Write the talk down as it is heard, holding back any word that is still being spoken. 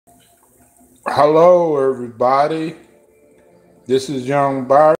Hello, everybody. This is Young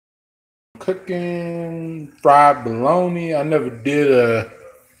Bar cooking fried bologna. I never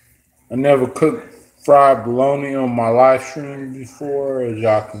cooked fried bologna on my live stream before. As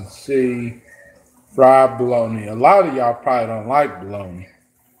y'all can see, fried bologna. A lot of y'all probably don't like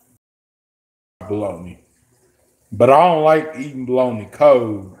bologna, but I don't like eating bologna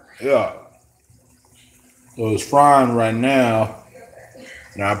cold. Yeah, so it's frying right now,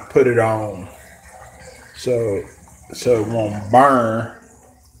 and I put it on so it won't burn.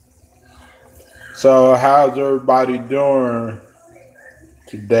 So how's everybody doing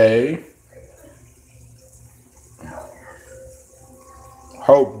today?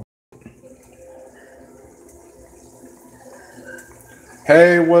 Hope.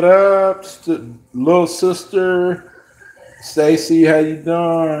 Hey, what up, little sister Stacy? How you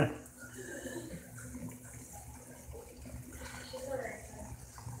doing?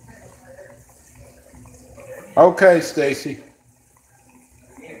 Okay, Stacy.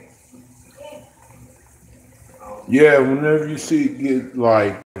 Yeah, whenever you see it get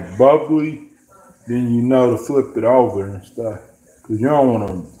like bubbly, then you know to flip it over and stuff. Cause you don't want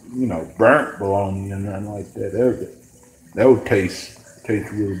to, burnt bologna or nothing like that. That would taste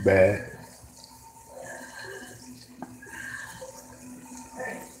really bad.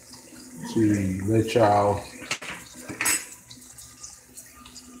 See, let y'all.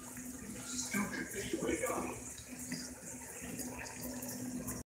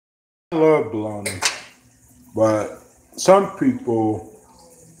 I love bologna, but some people,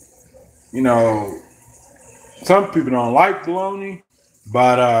 you know, some people don't like bologna.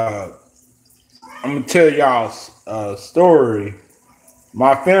 But I'm gonna tell y'all a story.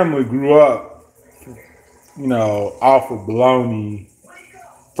 My family grew up, off of bologna,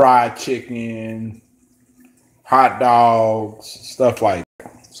 fried chicken, hot dogs, stuff like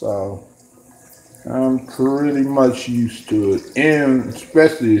that. So I'm pretty much used to it, and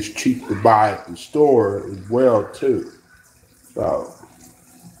especially it's cheap to buy at the store as well too. So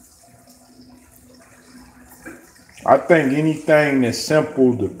I think anything that's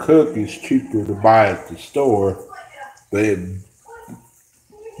simple to cook is cheaper to buy at the store, but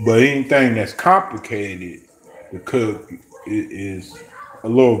anything that's complicated to cook is a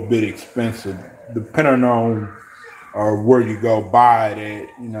little bit expensive, depending on or where you go buy it at.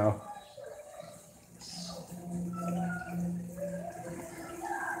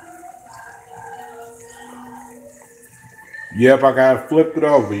 Yep, I gotta flip it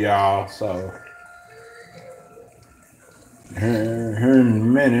over, y'all. So here in a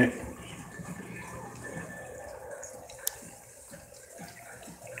minute.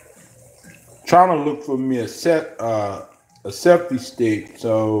 Trying to look for me a selfie stick.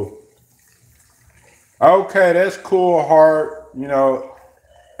 So okay, that's cool, Heart.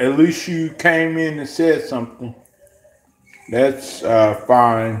 At least you came in and said something. That's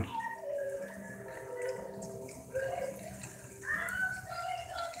fine.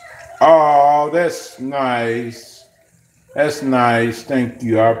 Oh, that's nice. That's nice. Thank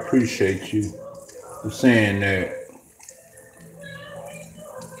you. I appreciate you for saying that.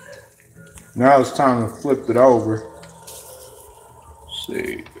 Now it's time to flip it over. Let's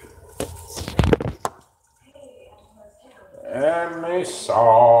see. And me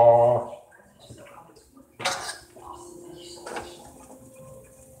saw.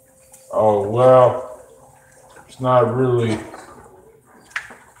 Oh well, it's not really.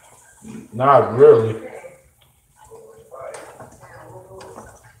 Not really.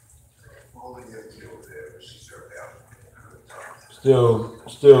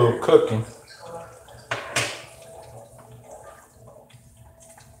 Still cooking.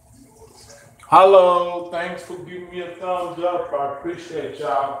 Hello, thanks for giving me a thumbs up. I appreciate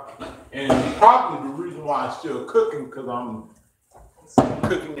y'all. And probably the reason why I'm still cooking because I'm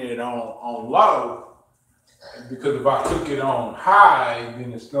cooking it on low. Because if I cook it on high,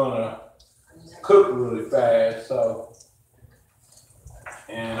 then it's gonna cook really fast. So,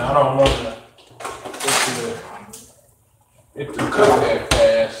 and I don't want it to cook that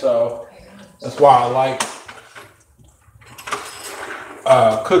fast. So that's why I like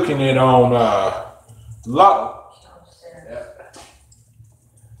cooking it on low. Yeah.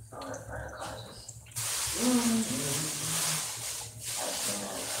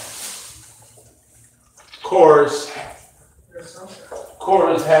 Course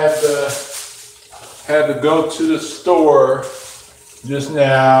had to go to the store just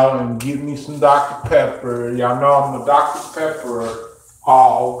now and get me some Dr. Pepper. Y'all know I'm a Dr. Pepper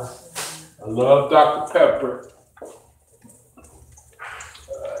hog. I love Dr. Pepper.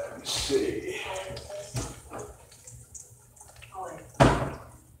 Let's see.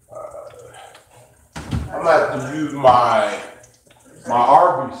 I'm gonna have to use my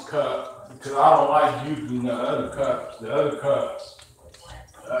Arby's cup because I don't like using the other cups. The other cups,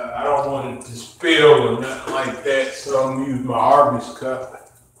 I don't want it to spill or nothing like that, so I'm gonna use my Arby's cup.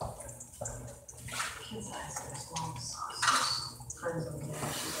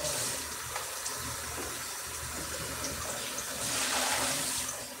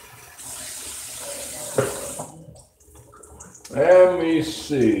 Let me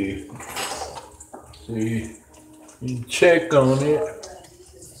see. You check on it.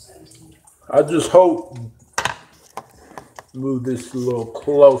 I just hope move this a little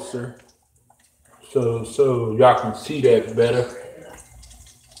closer so y'all can see that better.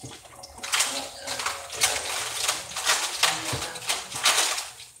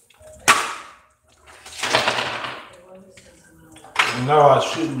 No, I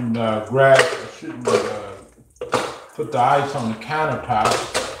shouldn't put the ice on the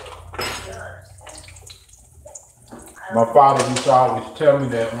countertop. My father used to always tell me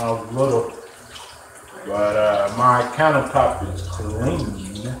that when I was little, but my countertop is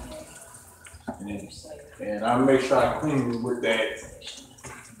clean, and I make sure I clean it with that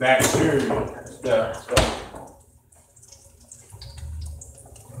bacteria stuff.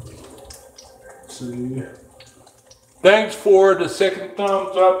 See. Thanks for the second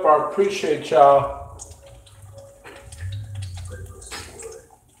thumbs up. I appreciate y'all.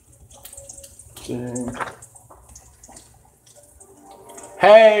 See.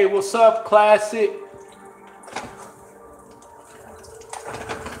 Hey, what's up, Classic?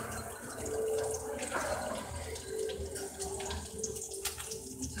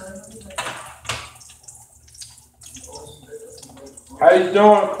 How you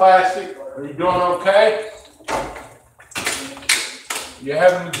doing, Classic? Are you doing okay? You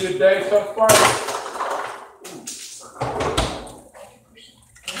having a good day so far?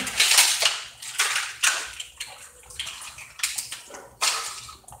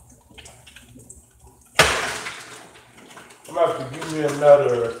 I'm gonna have to give me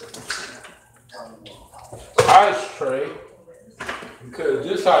another ice tray because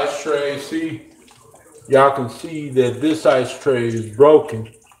this ice tray, see, y'all can see that this ice tray is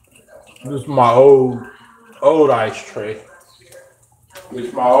broken. This is my old ice tray,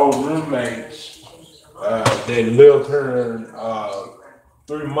 which my old roommates, they lived here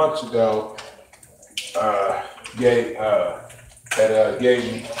 3 months ago, gave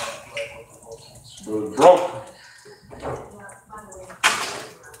me. It was broken.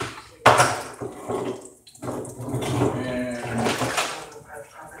 And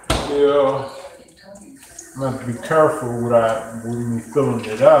still, I'm gonna have to be careful with me filling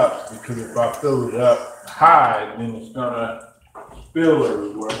it up, because if I fill it up high, then it's gonna spill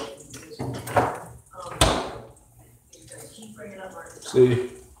everywhere. See?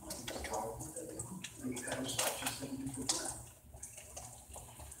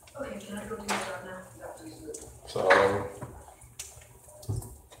 So.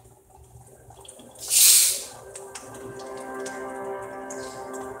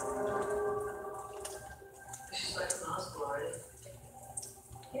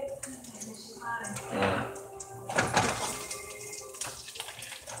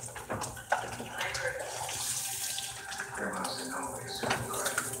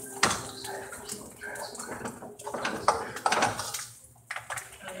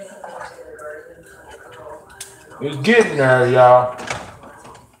 It's getting there, y'all.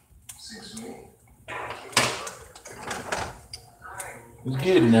 It's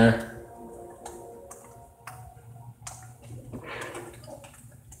getting there.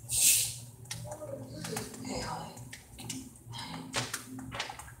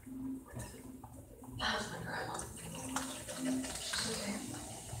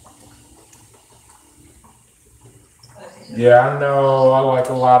 Yeah, I know. I like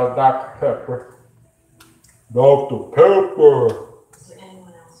a lot of Dr. Pepper. Dr. Pepper.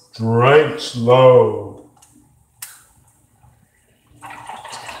 Drink slow.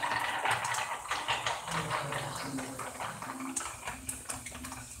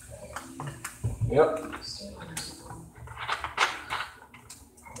 Yep.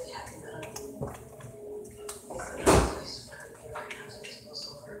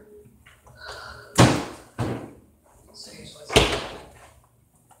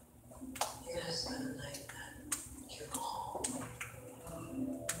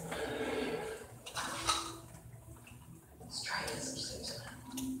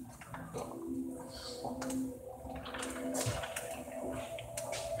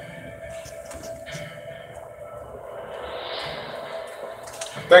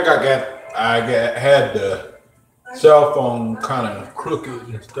 I think I had the cell phone kind of crooked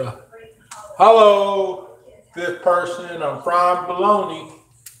and stuff. Hello. Fifth person, I'm frying bologna.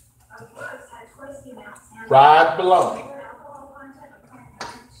 Fried bologna.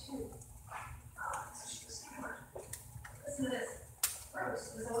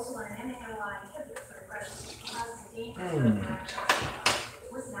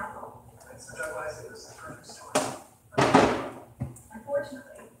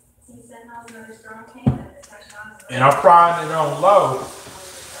 And I'm frying it on low.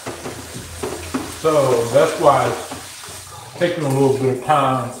 So that's why it's taking a little bit of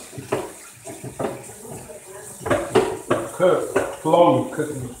time to cook, slowly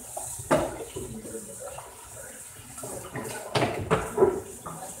cooking.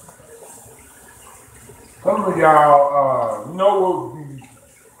 Some of y'all, you know what would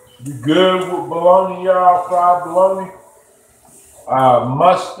be good with bologna, y'all? Fried bologna?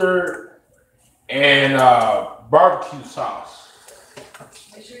 Mustard and barbecue sauce.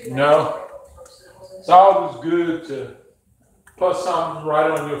 You know? It's always good to put something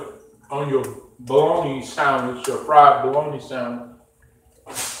right on your bologna sandwich, your fried bologna sandwich.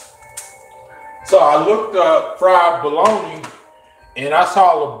 So I looked up fried bologna and I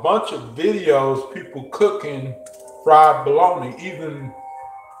saw a bunch of videos, people cooking fried bologna,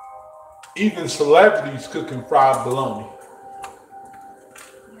 even celebrities cooking fried bologna.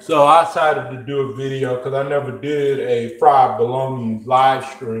 So I decided to do a video because I never did a fried bologna live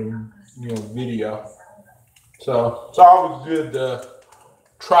stream, video. So it's always good to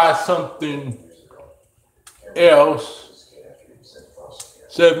try something else.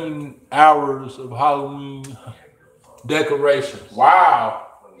 7 hours of Halloween decorations. Wow.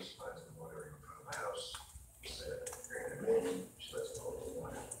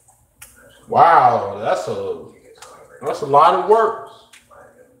 Wow, that's a lot of work.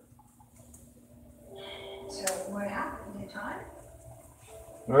 So what happened in time?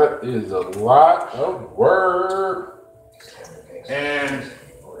 That is a lot of work. And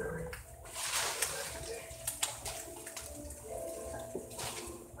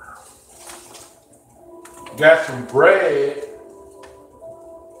got some bread.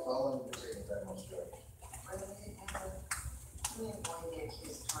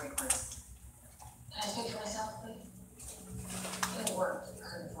 Can I speak for myself, please? It worked. It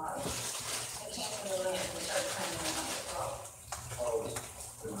couldn't fly. I can't really live and start crying about the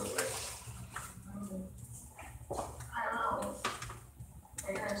I don't know.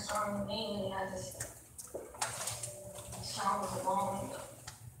 They're kind of strong with me, and he had this strong with the bone.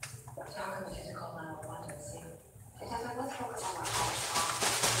 So how come you call 911 and see? Because let's focus on our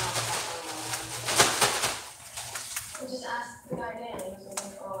we just asked the guy Dan. He was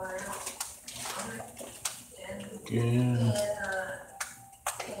looking for.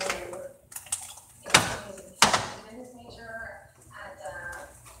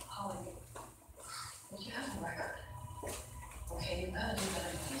 Okay, you gotta do better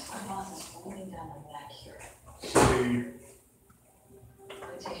than this. My boss is holding down my back here. See. I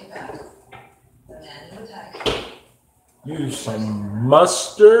take it back. The man attack. Use some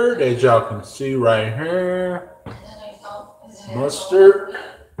mustard, as y'all can see right here. And then I felt his hand. Mustard.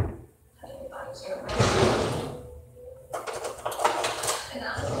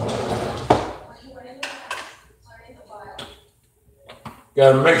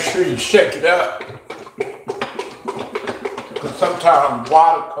 Gotta make sure you shake it up. Because sometimes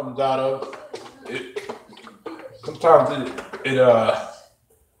water comes out of it. Sometimes it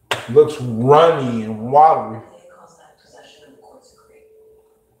looks runny and watery.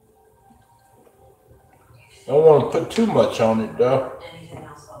 Don't want to put too much on it though. Anything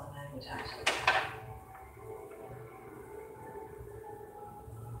else about the man who attacked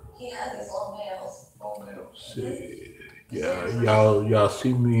you? He had these long nails. See. Yeah, y'all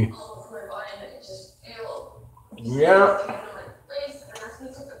see me. Yeah.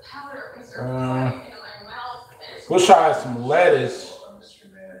 Wish I had some lettuce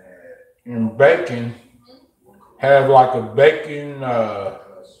and bacon. Have like a bacon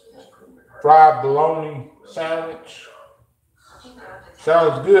fried bologna sandwich.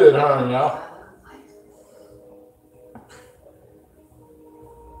 Sounds good, huh, y'all?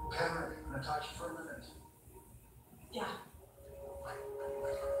 Can I talk to you for a minute? Yeah.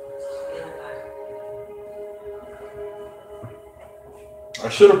 I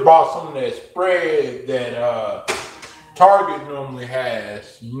should have bought some of that spread that Target normally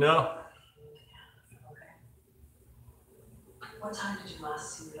has, you know? What time did you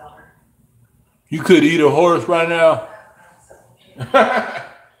last see your daughter? You could eat a horse right now.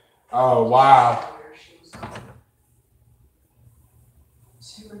 Oh, wow.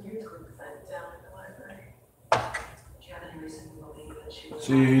 She would youth group event down at the library. Do you have any reason to believe that she was?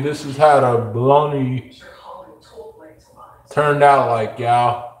 See, this is how the bologna turned out like,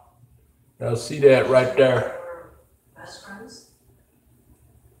 y'all. Y'all see that right there. Best friends?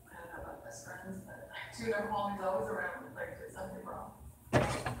 I don't know about best friends, but dude, I'm always around. Like, there's something wrong.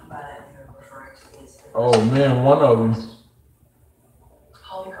 About it, you're referring to is. Oh man, one of them.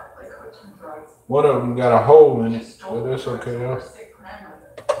 Holly got like hooked on drugs. One of them got a hole in it, but that's okay though. Sick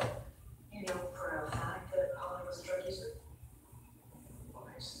grandmother. You know for a fact that Holly was a drug user? Well,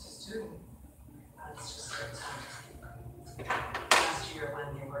 I just do. That's just good time. Last year when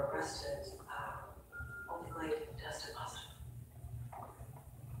they were arrested, only lady tested positive.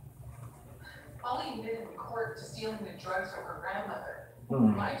 Holly admitted in court to stealing the drugs from her grandmother.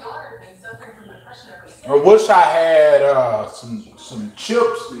 My daughter has been suffering from depression ever since. I wish I had some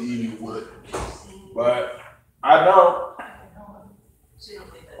chips to eat it with, but I don't.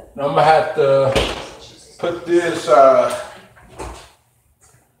 I'm gonna have to put this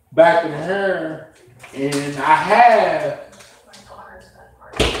back in here, and I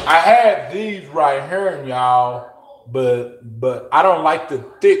had these right here, y'all, but I don't like the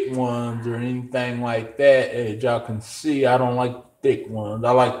thick ones or anything like that. As y'all can see, I don't like the thick ones.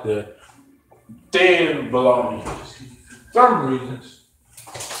 I like the thin bologna. Some reasons.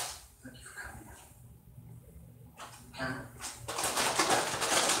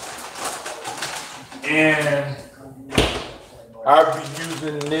 And I'll be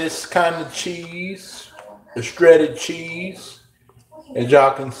using this kind of cheese, the shredded cheese, as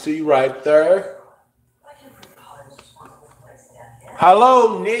y'all can see right there.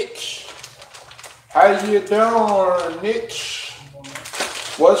 Hello, Niche. How you doing, Niche?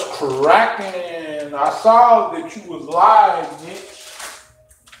 What's cracking? I saw that you was live, Niche,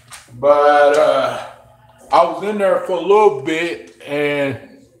 but I was in there for a little bit, and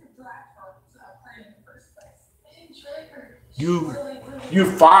you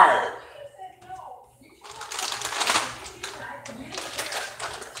fired.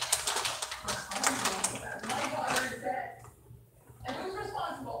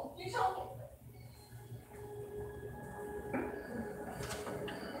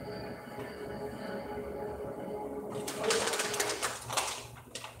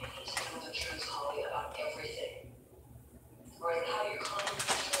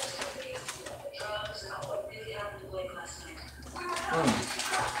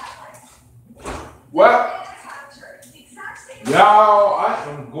 Well, y'all, I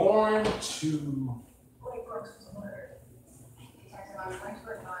am going to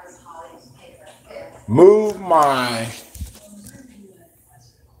move my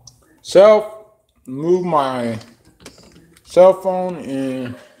cell phone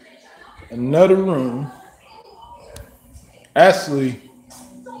in another room. Actually,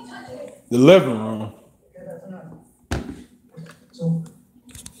 the living room.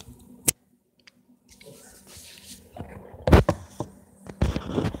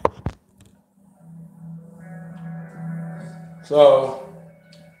 So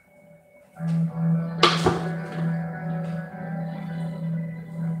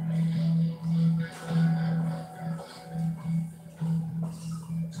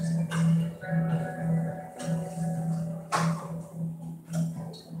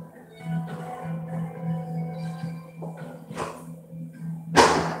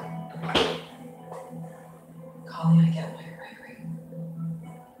Holly, I get why you're angry.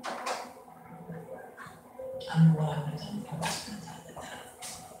 I don't know what I would have done if I was in a time like that.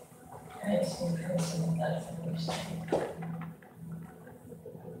 I just need to see that if you're saying.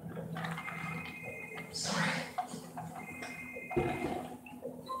 Sorry.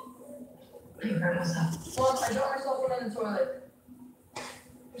 Your grandma's up. Well, I dropped my cell phone in the toilet.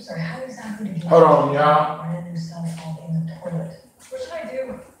 I'm sorry, how exactly did you hold on, y'all. find a new cell phone in the toilet? What should I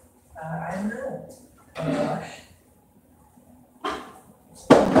do? I don't know. Oh my gosh.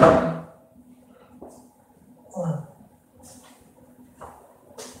 Hold on.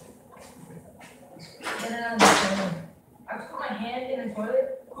 Get it out of the toilet. I put my hand in the toilet?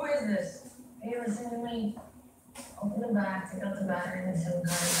 Who is this? Hey, listen to me. Open the back, take out the battery and the SIM card,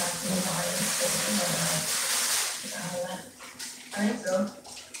 back to the bottom, I think so.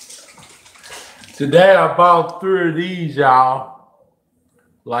 Today I bought 3 of these, y'all.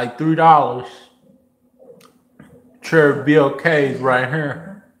 Like $3. Cherry BLKs right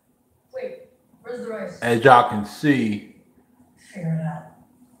here. Wait, where's the rice? As y'all can see. Figure it out.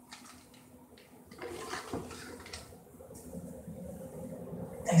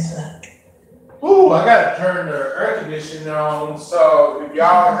 Thanks for that. Ooh, I gotta turn the air conditioning on, so if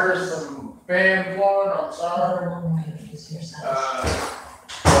y'all hear some fan blowing, I'm sorry.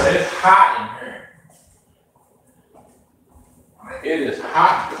 But it's hot in here. It is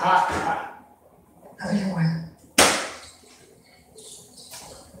hot, hot, hot. How's your wife?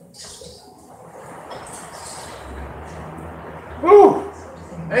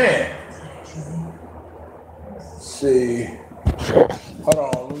 see. Hold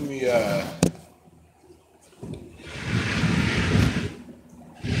on, let me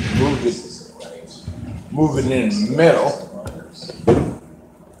move it in the middle.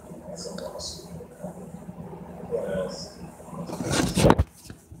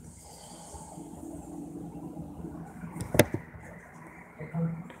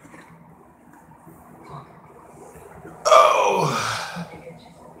 Oh,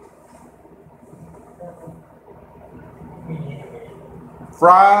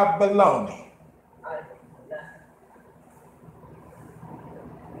 fried bologna.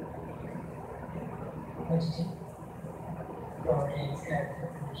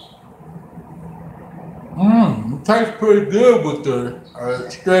 It tastes pretty good with the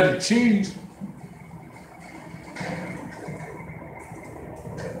shredded cheese.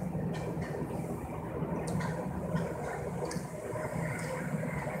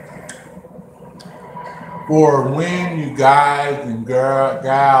 For when you guys and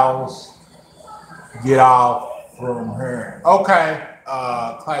gals get off from here. Okay,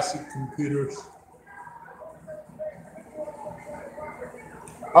 classic computers.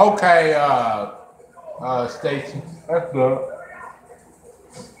 Okay, Stacy, that's good.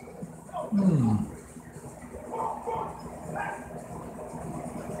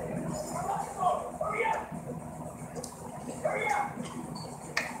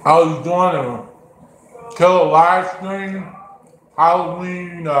 I was doing a killer live stream,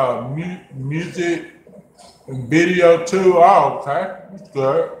 Halloween music and video too. Oh, okay, that's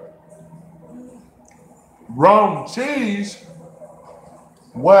good. Rome cheese.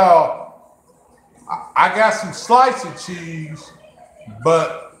 Well, I got some slice of cheese,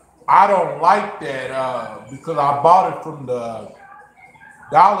 but I don't like that because I bought it from the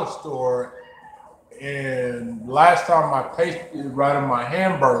dollar store, and last time I tasted it right on my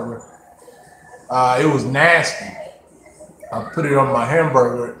hamburger, it was nasty. I put it on my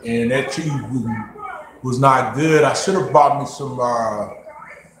hamburger, and that cheese was not good. I should have bought me some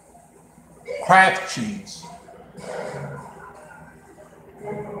Kraft cheese.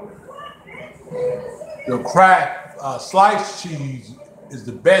 The Kraft sliced cheese is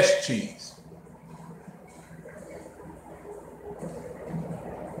the best cheese.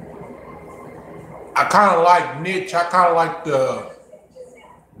 I kind of like niche. I kind of like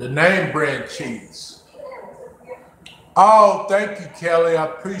the name brand cheese. Oh, thank you, Kelly. I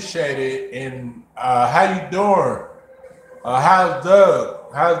appreciate it. And how you doing? How's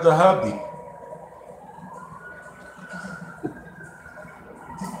Doug? How's the hubby?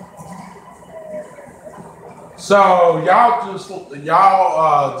 So y'all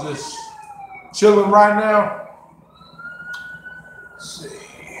just chilling right now. Let's see.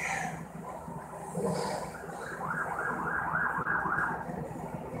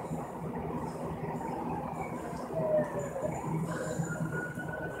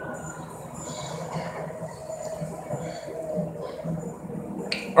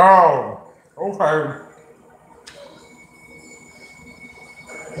 Oh, okay.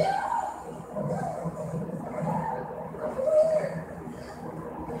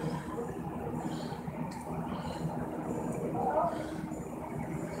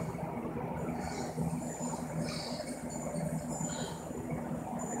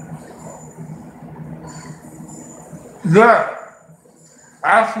 Yeah,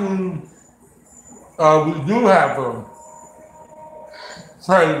 actually, we do have a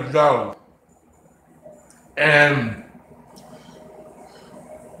Trader Joe's, and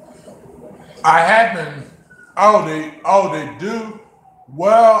I haven't. Oh, they do.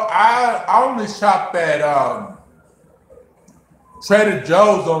 Well, I only shopped at Trader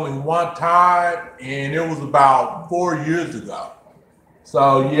Joe's only one time, and it was about 4 years ago.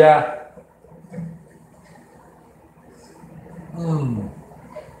 So yeah.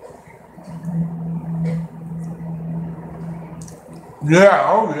 Yeah,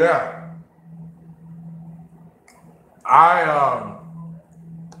 oh yeah. I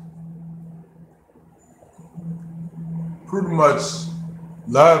pretty much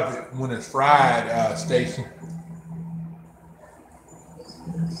love it when it's fried, Stacy.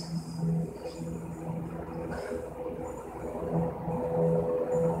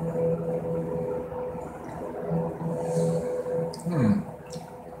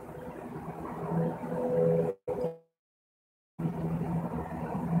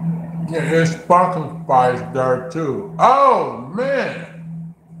 Yeah, there's pumpkin spice there too. Oh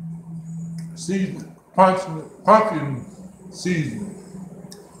man, season pumpkin season.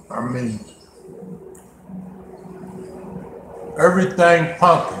 I mean, everything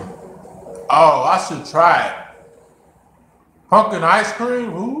pumpkin. Oh, I should try it. Pumpkin ice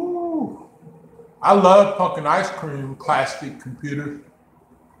cream. Ooh, I love pumpkin ice cream classic computers.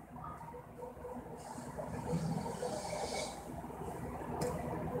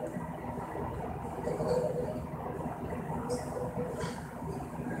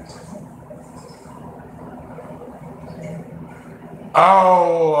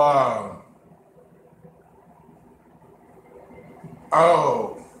 Oh,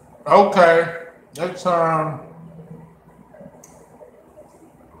 oh, okay. Next time,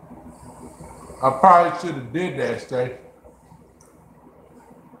 I probably should have did that, Stacey.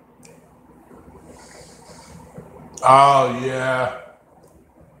 Oh yeah.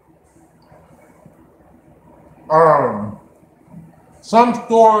 Um, some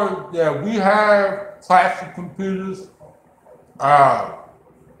stores that we have classic computers. Uh,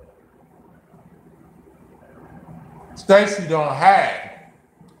 Stacy don't have.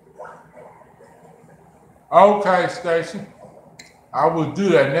 Okay, Stacy. I will do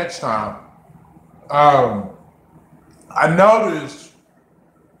that next time. Um, I noticed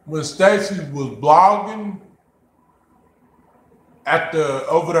when Stacy was blogging at the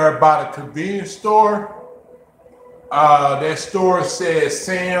over there by the convenience store, that store says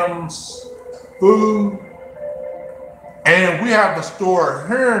Sam's Food, and we have a store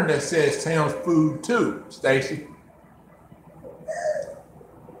here that says Sam's Food too, Stacy.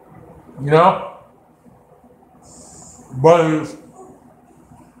 You know, but it's,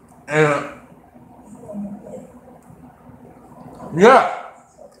 and yeah,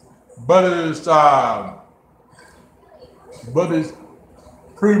 but it's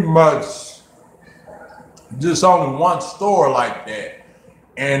pretty much just only one store like that,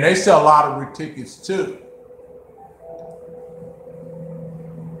 and they sell lottery tickets too.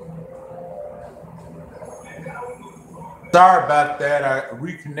 Sorry about that. I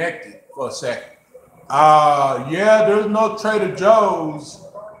reconnected for a second. Yeah, there's no Trader Joe's.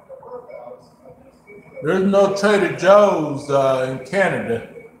 There's no Trader Joe's in Canada.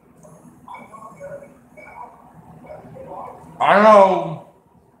 I know.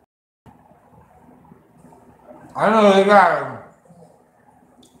 I know they got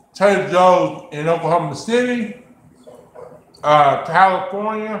Trader Joe's in Oklahoma City,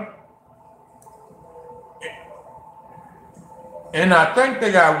 California, and I think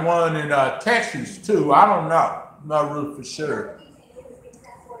they got one in Texas too. I don't know. I'm not really for sure.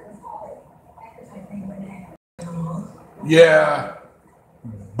 Yeah,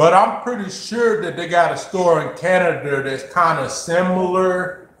 but I'm pretty sure that they got a store in Canada that's kind of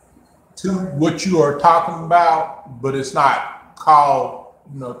similar to what you are talking about, but it's not called,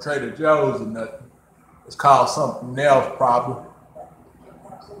 Trader Joe's or nothing. It's called something else, probably.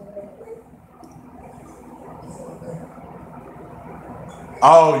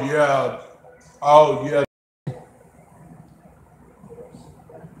 Oh yeah, oh yeah.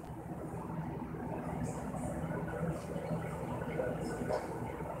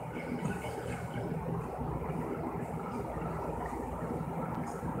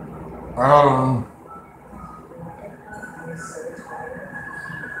 Um,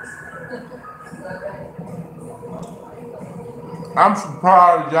 I'm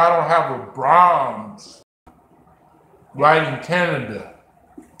surprised y'all don't have a Brahms right in Canada,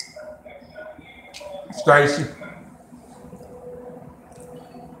 Stacy.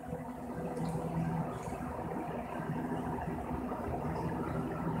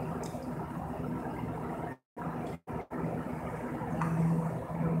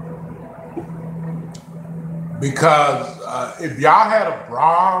 Because if y'all had a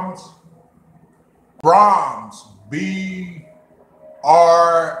Brahms, Brams,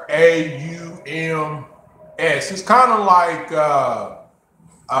 it's kind of like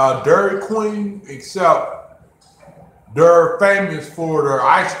Dairy Queen, except they're famous for their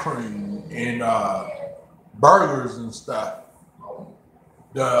ice cream and burgers and stuff.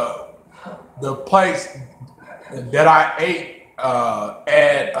 The the place that I ate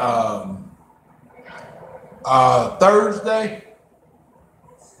at Thursday,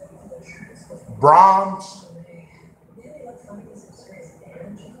 Brahms.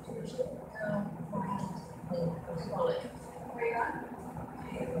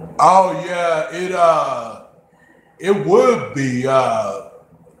 Oh yeah, it would be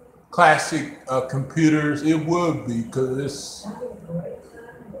classic computers. It would be because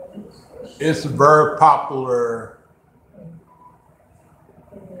it's a very popular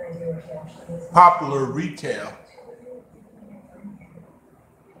retail.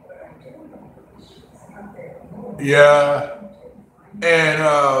 Yeah, and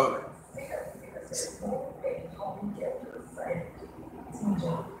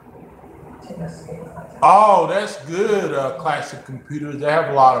oh, that's good. Classic computers. They have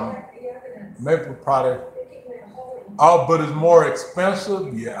a lot of them. Maple product. Oh, but it's more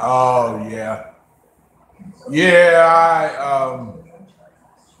expensive? Yeah. Oh, yeah. Yeah,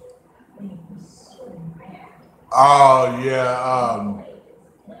 oh, yeah.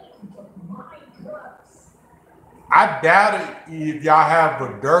 I doubt it if y'all have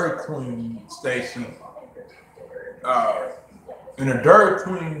a Dairy Queen station. And a Dairy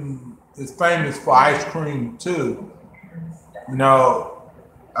Queen is famous for ice cream too. You know,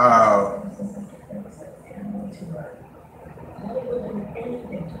 uh,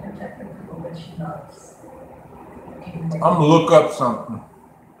 I'm gonna look up something.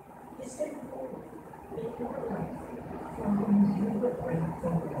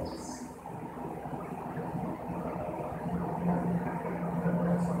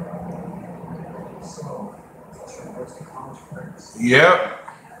 Yep.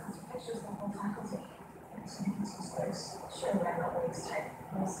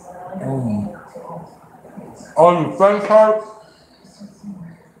 On your face hurt?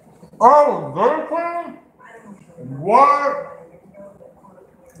 Oh, Dairy Queen? What?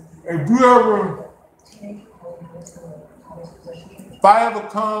 If you ever, if I ever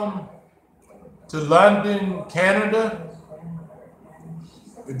come to London, Canada,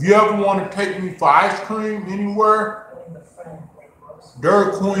 if you ever want to take me for ice cream anywhere,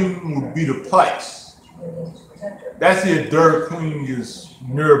 Dairy Queen would be the place. That's if Dairy Queen is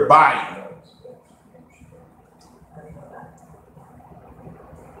nearby.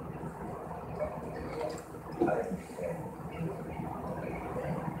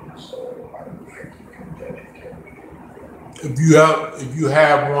 If you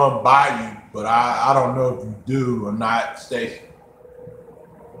have one by you, but I don't know if you do or not, Stacey.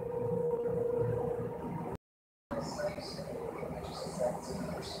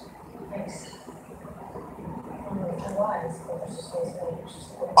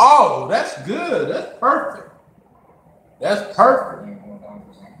 Oh, that's good. That's perfect. That's perfect.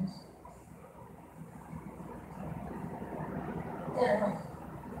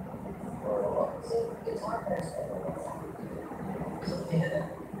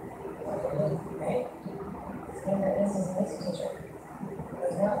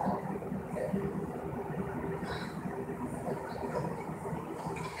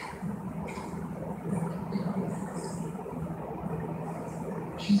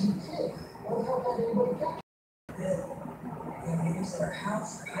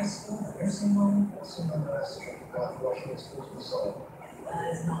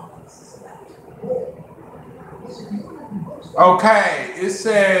 Okay, it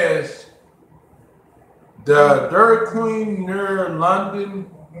says the Dairy Queen near London,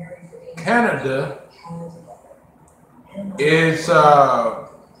 Canada is the,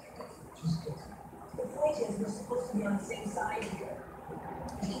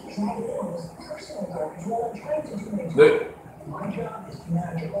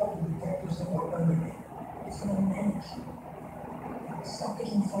 Stop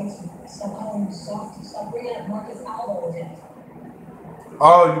picking fights with me. Stop calling me softy. Stop bringing up Marcus Albo again.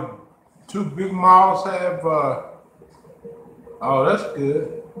 oh, you two big malls have oh, that's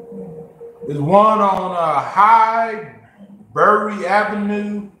good. There's one on Highbury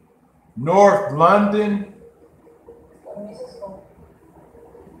Avenue, North London.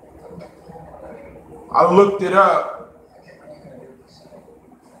 I looked it up.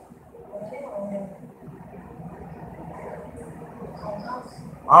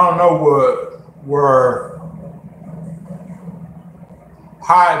 I don't know where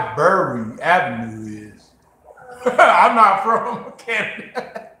Highbury Avenue is. I'm not from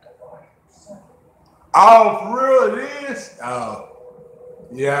Canada. Oh, for real it is? Oh,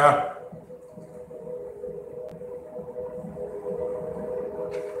 yeah.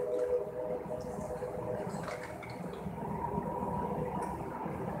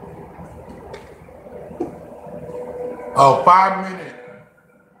 Oh, 5 minute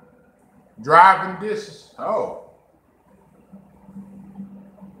driving distance. Oh.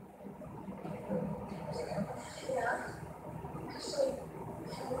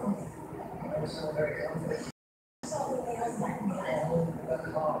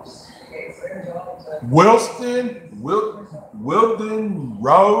 Wilden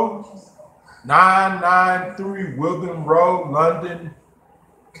Road, 993 Wilden Road, London,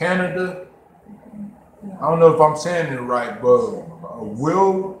 Canada. I don't know if I'm saying it right, but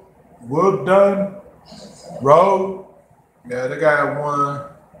Wilden Road. Yeah, they got one.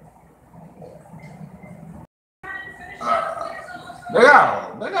 They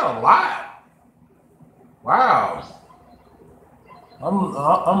got a lot. Wow.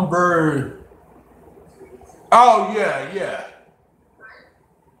 I'm very. Oh yeah.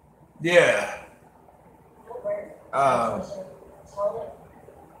 Yeah. Uh,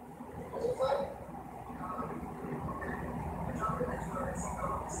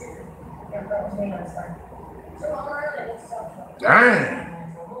 dang.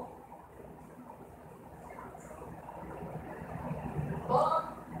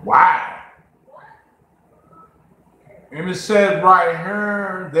 Wow. And it said right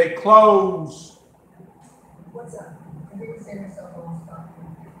here they close.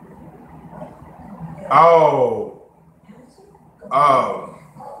 Oh. Oh.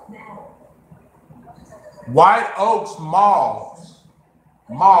 White Oaks Mall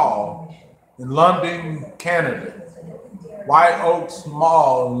in London, Canada. White Oaks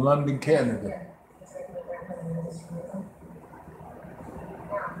Mall in London, Canada.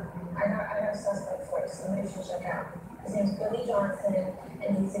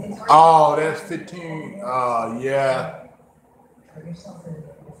 Oh, that's 15. Yeah.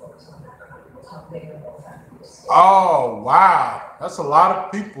 Oh, wow. That's a lot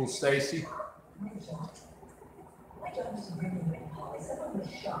of people, Stacy.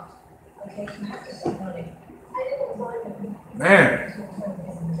 Man.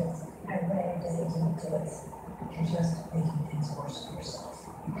 You're just making things worse for yourself.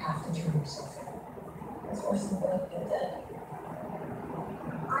 You have to turn yourself in. It's worse than what you did.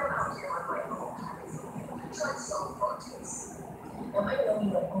 I'm out here on my own. Trying to solve projects. Now I know you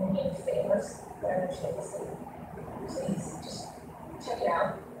don't owe me any favors, but I'm actually listening. Please, just check it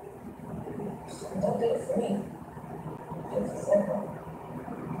out. Don't do it for me. Do it for someone.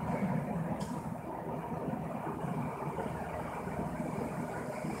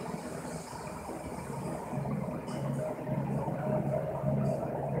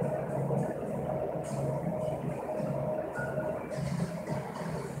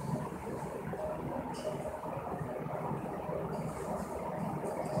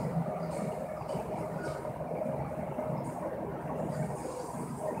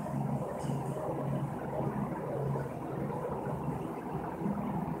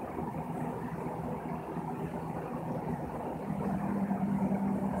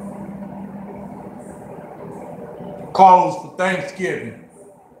 Closed for Thanksgiving.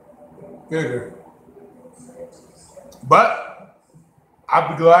 Figure. But I'll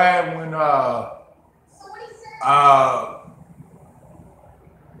be glad when I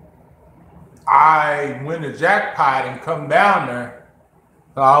win the jackpot and come down there.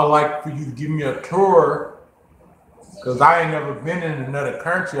 So I would like for you to give me a tour because I ain't never been in another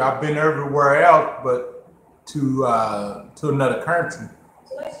country. I've been everywhere else but to another country.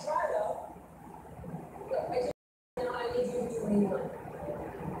 It's a nice try, though. Now I need you to do me one.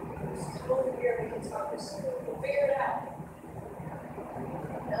 Just come over here and we can talk this through. We'll figure it out.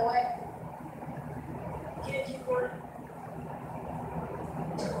 You know what? Can't keep running.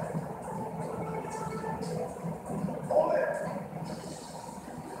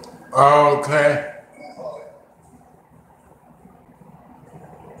 Okay.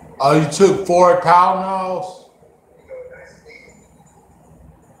 Oh, you took 4 Tylenols?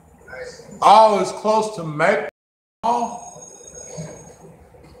 Oh, it's close to Maple.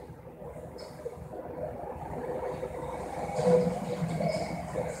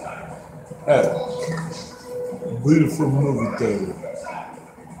 Hey, beautiful movie theater.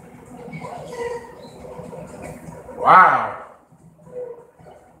 Wow.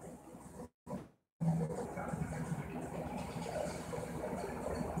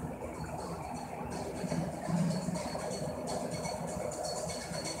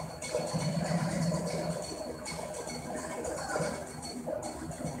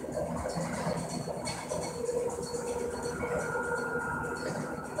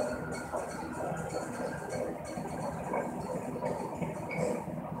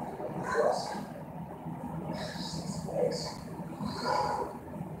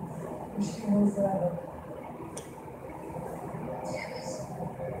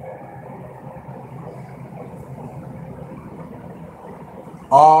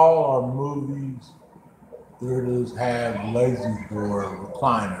 All our movies theaters have lazy boy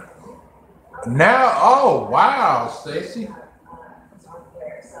recliner. Now, oh wow, Stacy. So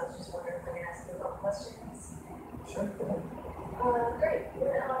I was just wondering if I could ask you a couple questions. Sure. Great.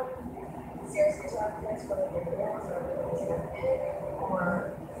 Seriously, talk next for like your dance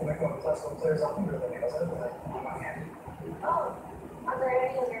or Can I go and plus one players up under the nails? I'm happy. oh, are there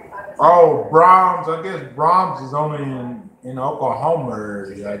any other products? Oh, Brahms. I guess Brahms is only in Oklahoma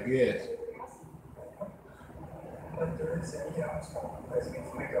area, I guess. But there is any place in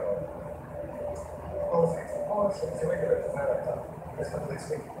Flamenco. Oh, thanks. Oh, it's Flamenco at my laptop. That's my next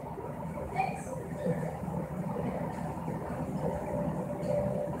week. Thanks.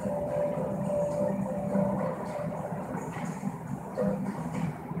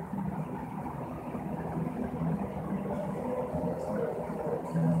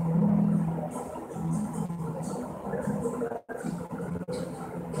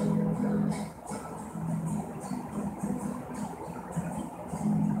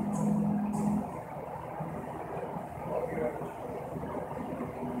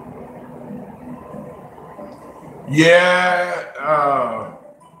 Yeah,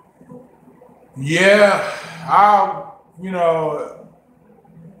 yeah. I, you know,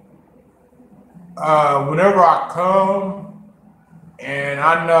 whenever I come, and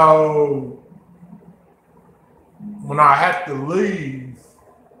I know when I have to leave,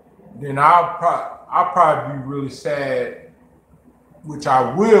 then I'll probably be really sad, which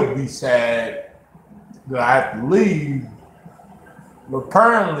I will be sad that I have to leave. But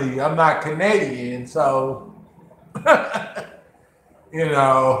apparently, I'm not Canadian, so you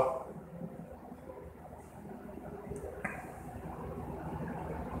know.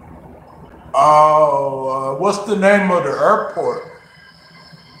 Oh, what's the name of the airport?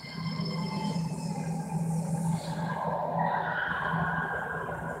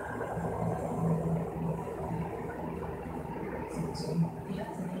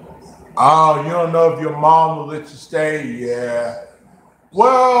 Oh, you don't know if your mom will let you stay? Yeah.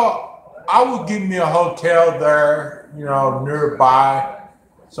 Well, I would give me a hotel there, nearby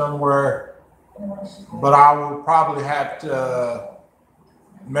somewhere. But I would probably have to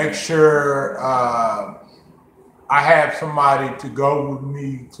make sure I have somebody to go with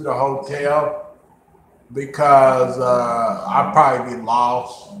me to the hotel because I probably get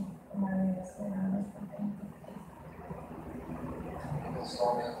lost.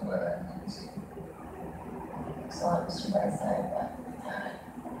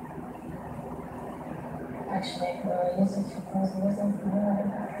 Actually, no, I use it for wasn't for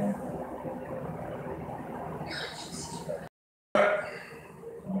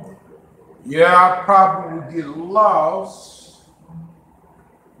Yeah, I probably would get lost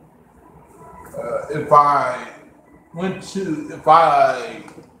if I went to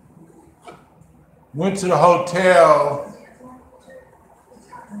the hotel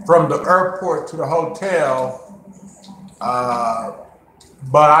from the airport to the hotel.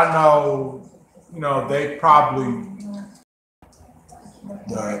 But I know, they probably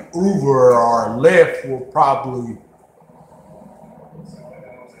the Uber or Lyft will probably.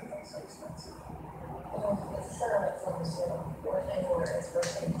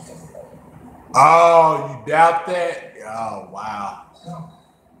 Oh, you doubt that? Oh, wow.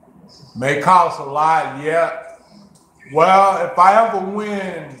 May cost a lot, yeah. Well, if I ever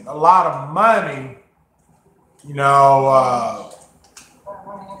win a lot of money,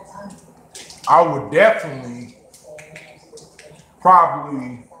 I would definitely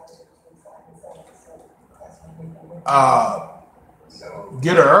probably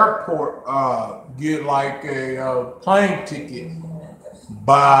get an airport, get like a plane ticket.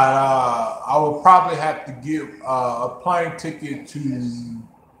 But I would probably have to get a plane ticket to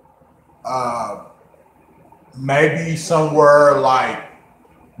maybe somewhere like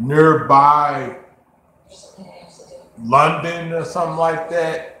nearby London or something like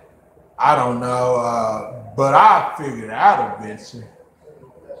that. I don't know, but I'll figure it out eventually.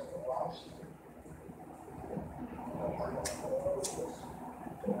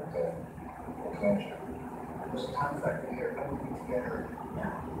 There's a time factor here. How would we together?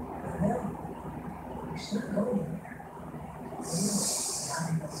 Yeah. I know. She's not going anywhere.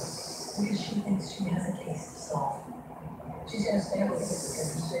 Because she thinks she has a case to solve. She's gonna stay with it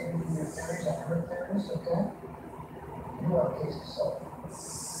because you're saying your parents are her parents, okay? You have a case to solve.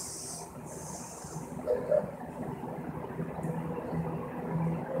 Let it go.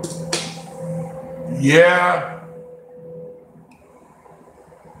 Yeah.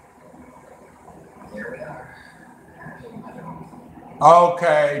 Here we are.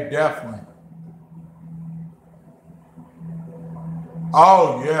 Okay, definitely.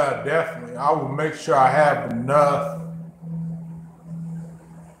 Oh yeah, definitely. I will make sure I have enough.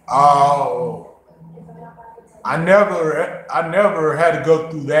 Oh, I never had to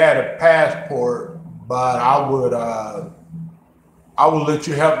go through that a passport, but I would let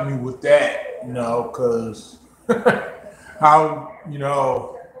you help me with that, because how.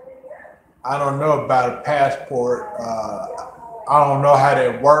 I don't know about a passport. I don't know how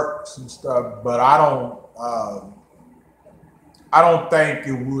that works and stuff, but I don't think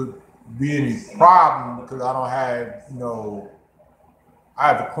it would be any problem because I don't have, I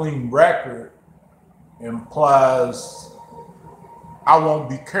have a clean record, and plus I won't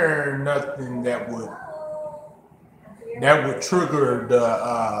be carrying nothing that would trigger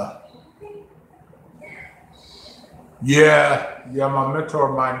the. Yeah, my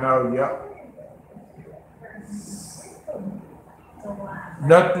mentor might know. Yep.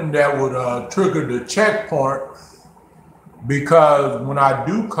 Nothing that would trigger the checkpoint because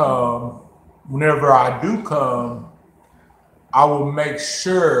whenever I do come, I will make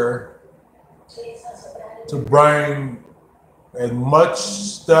sure to bring as much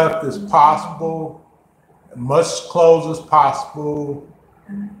stuff as possible much clothes as possible.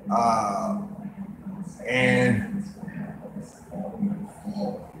 And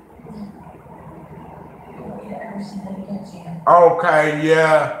okay,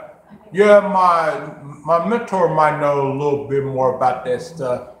 yeah, my mentor might know a little bit more about that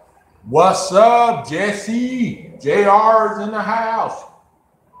stuff. What's up, Jesse? JR's in the house.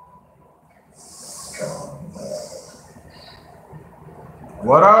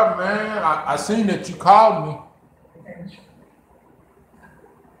 What up, man? I seen that you called me.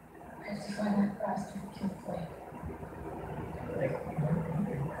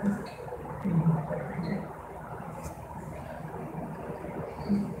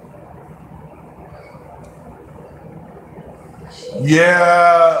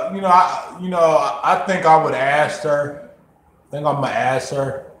 Yeah, I think I would ask her. I think I'm gonna ask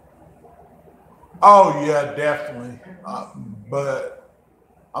her. Oh yeah, definitely. But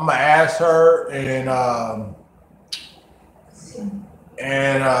I'm gonna ask her, and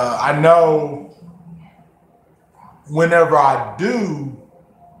I know whenever I do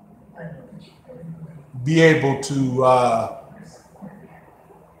be able to.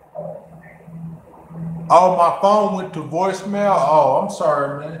 Oh, my phone went to voicemail. Oh, I'm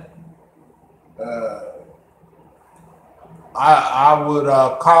sorry, man. I would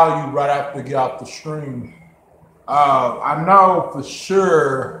call you right after we get off the stream. I know for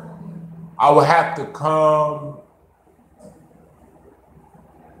sure I would have to come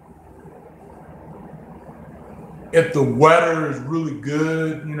if the weather is really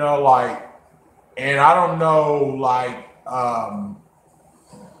good, and I don't know,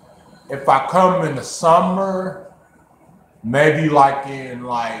 if I come in the summer, maybe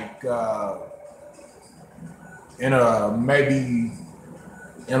maybe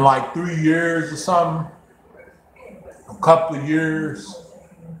in like 3 years or something, a couple of years,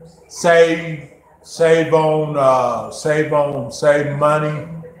 save money,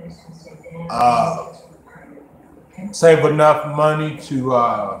 save enough money to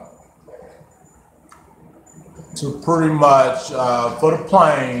pretty much for the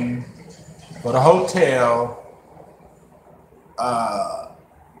plane, for the hotel,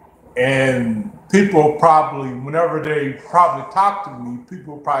 and people probably, whenever they probably talk to me,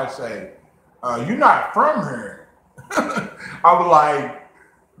 people probably say, "You're not from here." I was like,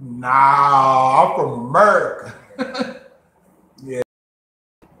 "Nah, I'm from America." Yeah,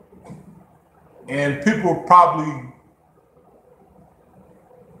 and people probably.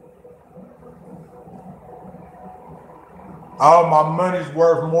 Oh, my money's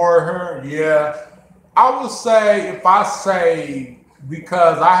worth more here. Yeah, I would say if I say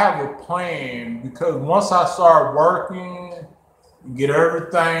because I have a plan. Because once I start working, get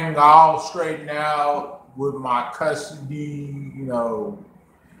everything all straightened out with my custody,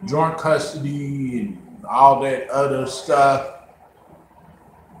 joint custody and all that other stuff.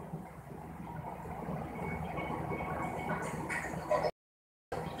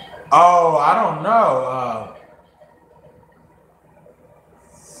 Oh, I don't know.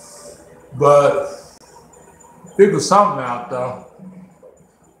 But figure something out though.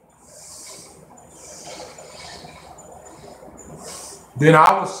 Then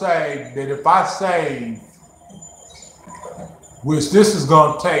I would say that if I save, which this is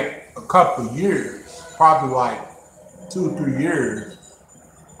going to take a couple of years, probably like 2 or 3 years,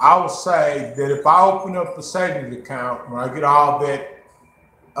 I would say that if I open up a savings account, when I get all that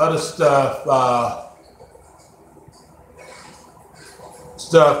other stuff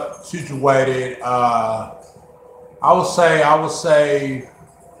situated, I would say,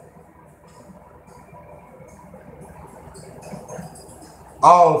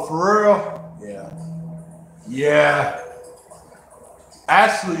 oh, for real? Yeah. Yeah.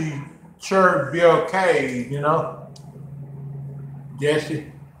 Actually, sure be okay,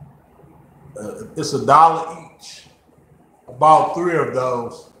 Jesse. It's $1 each. I bought 3 of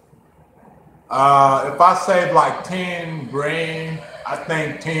those. If I save like 10 grand, I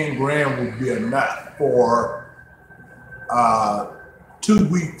think 10 grand would be enough for 2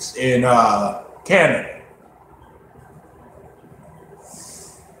 weeks in Canada.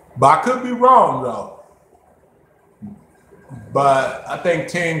 But I could be wrong though. But I think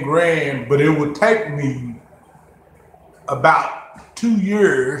 10 grand, but it would take me about 2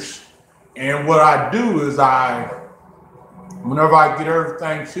 years. And what I do is whenever I get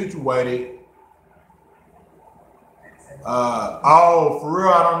everything situated, oh, for real,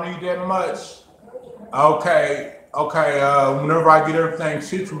 I don't need that much. Okay. Whenever I get everything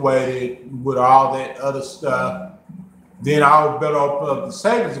situated with all that other stuff, then I would better open up the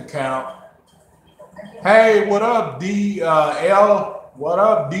savings account. Hey, what up, DL? What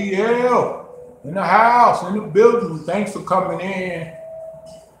up, DL? In the house, in the building. Thanks for coming in.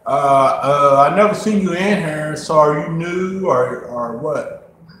 I never seen you in here, so are you new or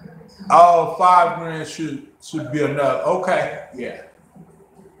what? Oh, 5 grand should be enough. Okay, yeah.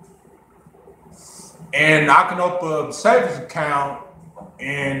 And I can open a savings account,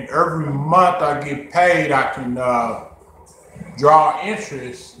 and every month I get paid, I can draw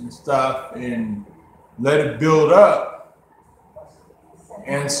interest and stuff and let it build up.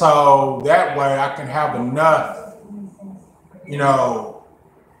 And so that way I can have enough, you know,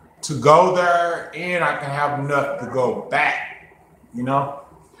 to go there, and I can have enough to go back, you know,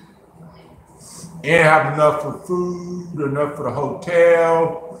 and have enough for food, enough for the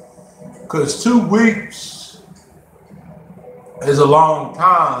hotel. Because 2 weeks is a long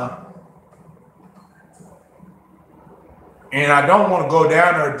time. And I don't want to go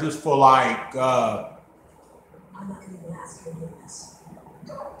down there just for like, I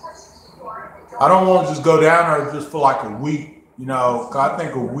don't want to just go down there just for like a week, you know, 'cause I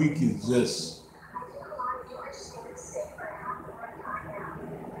think a week is just.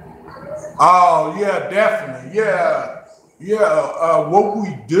 Oh, yeah, definitely. Yeah. Yeah. What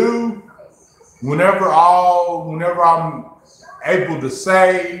we do whenever I'm able to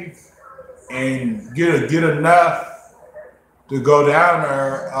save and get enough to go down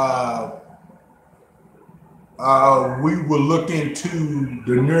there, we will look into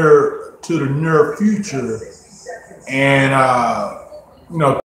the near future and you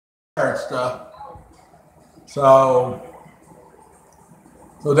know and stuff. So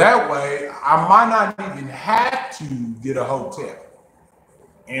that way I might not even have to get a hotel.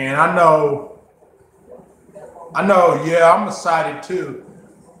 And I know, yeah, I'm excited too.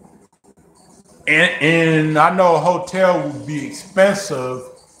 And I know a hotel would be expensive,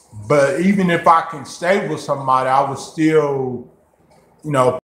 but even if I can stay with somebody, I would still, you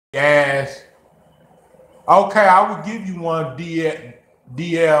know, gas. Okay, I would give you one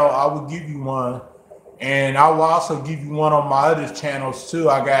DL. I would give you one, and I will also give you one on my other channels too.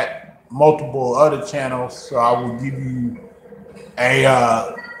 I got multiple other channels, so I will give you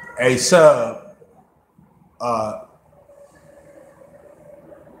a sub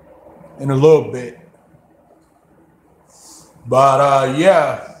in a little bit. But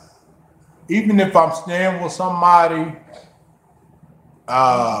yeah, even if I'm staying with somebody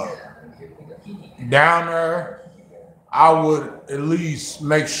down there, I would at least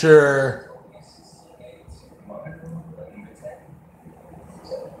make sure.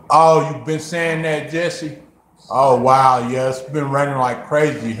 Oh, you've been saying that, Jesse? Oh, wow. Yeah, it's been raining like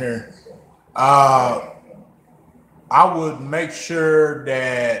crazy here. I would make sure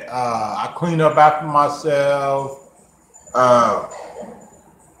that I clean up after myself.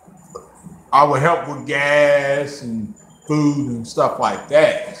 I would help with gas and food and stuff like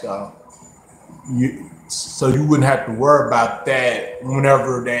that. So you wouldn't have to worry about that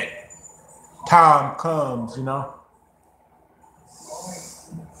whenever that time comes, you know.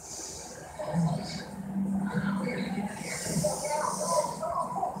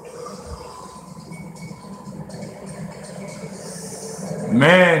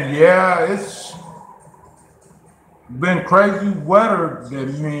 Man, yeah, it's been crazy weather that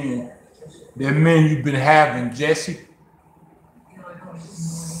you've been having, Jesse.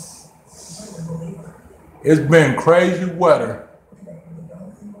 It's been crazy weather.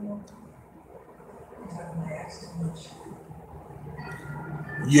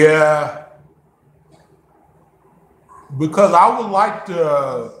 Yeah, because I would like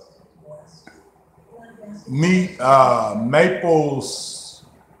to meet Maple's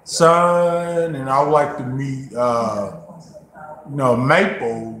son, and I would like to meet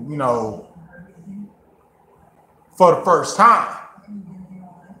Maple, for the first time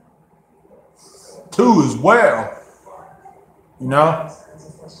too as well, you know.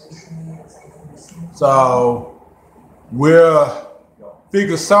 So we'll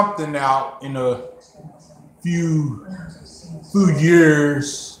figure something out in a few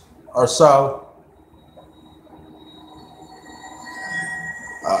years or so.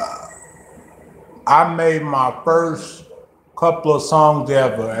 I made my first couple of songs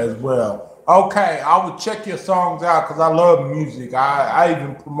ever as well. Okay, I would check your songs out because I love music. I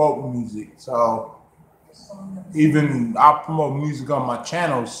even promote music. So even I promote music on my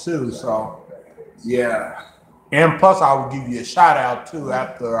channels too. So yeah. And plus I will give you a shout out too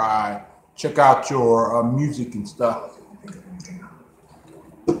after I check out your music and stuff.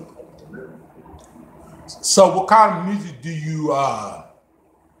 So what kind of music do you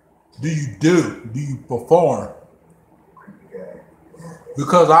do? Do you perform?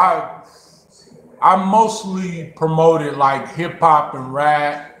 Because I mostly promoted like hip hop and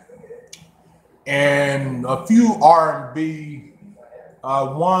rap and a few R&B,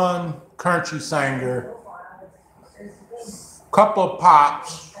 one country singer, couple of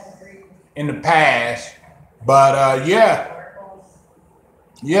pops in the past, but yeah,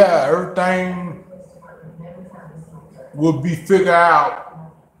 everything will be figured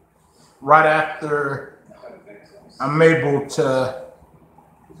out right after I'm able to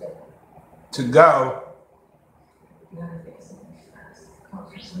go.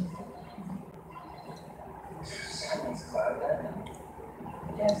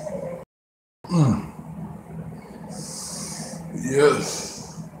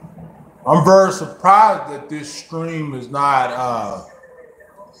 Yes. I'm very surprised that this stream is not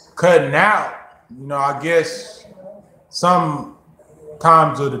cutting out. You know, I guess some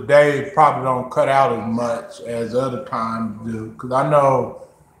times of the day it probably don't cut out as much as other times do. Because I know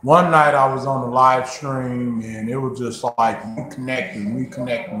one night I was on the live stream and it was just like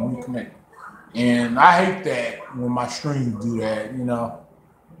reconnecting. And I hate that when my streams do that, you know.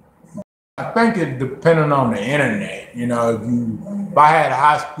 I think it depending on the internet. You know, if I had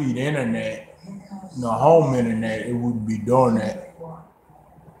high speed internet, you know, home internet, it wouldn't be doing that.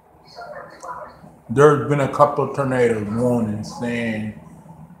 There's been a couple of tornadoes warning saying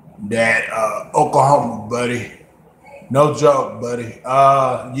that Oklahoma, buddy. No joke, buddy.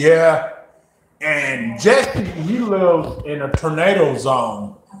 Yeah. And Jesse, he lives in a tornado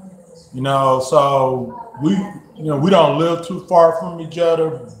zone. You know, so we don't live too far from each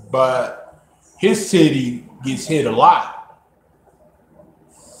other, but his city gets hit a lot.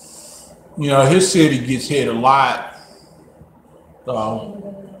 You know, his city gets hit a lot.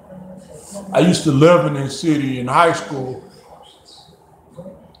 So I used to live in this city in high school.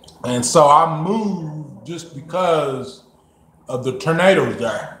 And so I moved just because of the tornadoes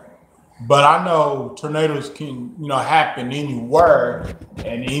there. But I know tornadoes can, you know, happen anywhere at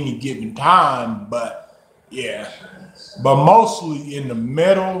any given time. But yeah, but mostly in the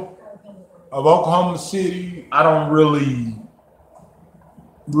middle of Oklahoma City, I don't really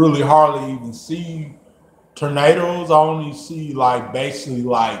hardly even see tornadoes. I only see like basically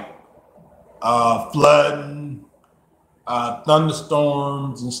like flooding,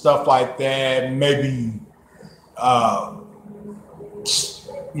 thunderstorms and stuff like that. Maybe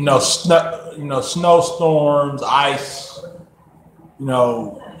snowstorms, ice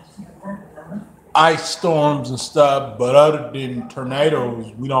storms and stuff. But other than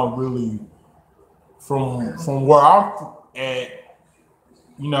tornadoes, we don't really. From where I'm at,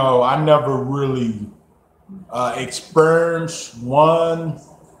 you know, I never really experienced one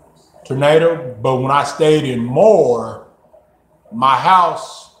tornado. But when I stayed in Moore, my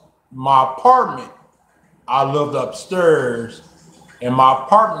apartment, I lived upstairs, and my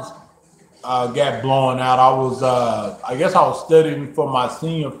apartment got blown out. I guess I was studying for my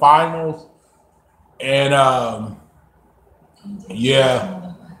senior finals, and yeah.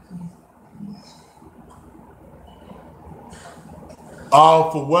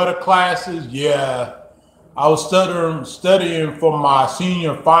 For weather classes, yeah. I was studying for my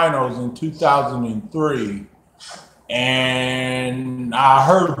senior finals in 2003, and I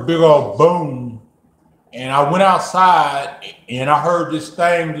heard a big old boom, and I went outside and I heard this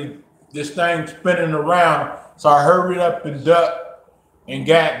thing spinning around. So I hurried up and ducked and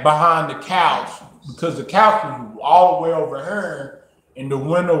got behind the couch because the couch was all the way over here, and the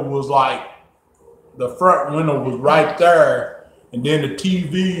window was like the front window was right there. And then the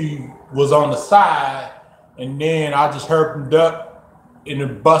TV was on the side, and then I just heard them duck, and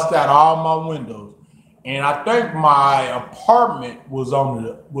it bust out all my windows. And I think my apartment was on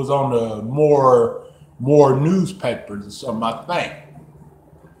the more newspapers or something. I think.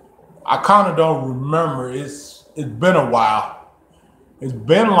 I kind of don't remember. It's been a while. It's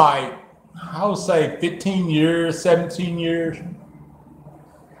been like I would say 15 years, 17 years.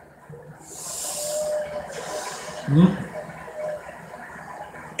 Mm-hmm.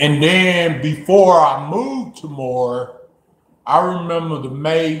 And then before I moved to Moore, I remember the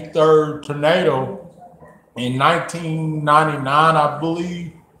May 3rd tornado in 1999, I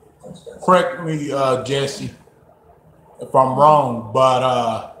believe. Correct me, Jesse, if I'm wrong. But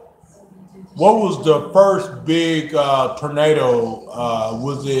what was the first big tornado?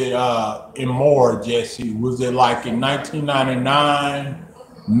 Was it in Moore, Jesse? Was it like in 1999,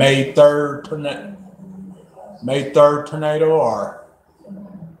 May 3rd tornado, or?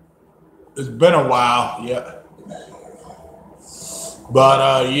 It's been a while, yeah.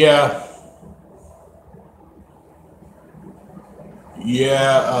 But yeah.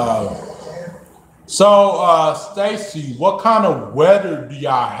 So Stacy, what kind of weather do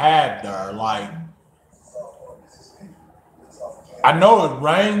y'all have there? Like I know it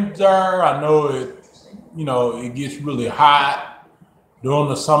rains there. I know it, it gets really hot during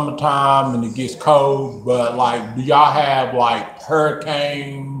the summertime and it gets cold. But like, do y'all have like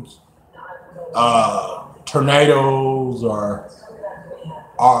hurricanes, tornadoes, or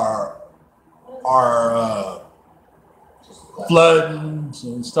floodings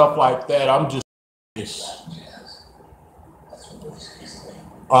and stuff like that? I'm just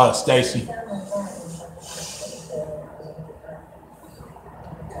Stacy.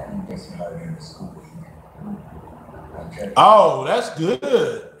 Oh, that's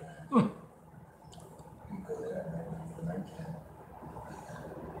good.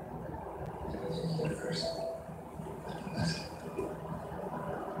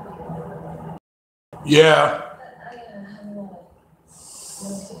 Yeah,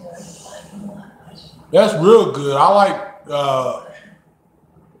 that's real good. I like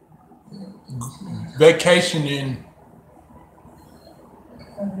vacationing.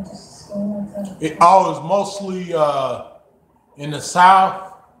 It's mostly in the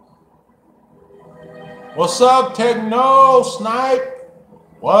South. What's up, Techno Snipe?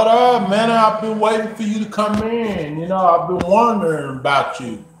 What up, man? I've been waiting for you to come in. I've been wondering about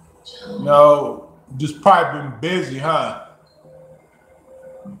you. Just probably been busy, huh?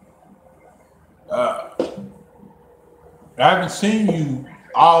 I haven't seen you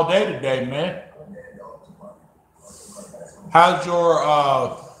all day today, man. How's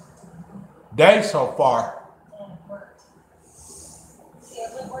your day so far?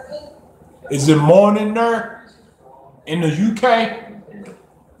 Is it morning there in the UK?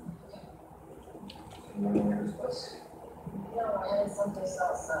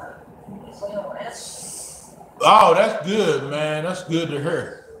 Oh, that's good, man. That's good to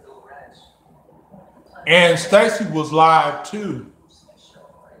hear. And Stacy was live too.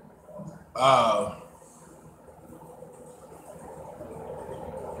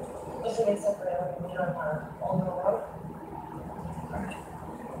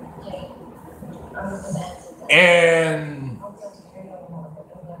 And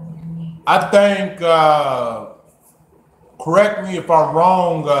I think, correct me if I'm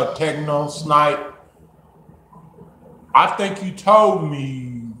wrong, Techno Snipe, I think you told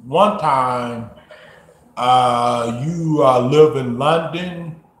me one time you live in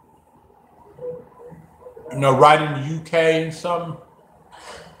London, right in the UK and something.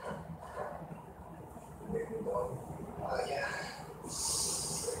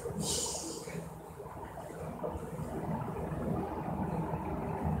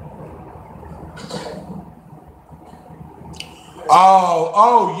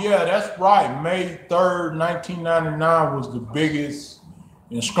 Oh, yeah, that's right. May 3rd, 1999 was the biggest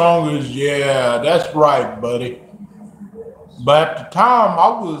and strongest. Yeah, that's right, buddy. But at the time, I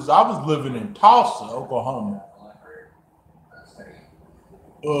was living in Tulsa, Oklahoma.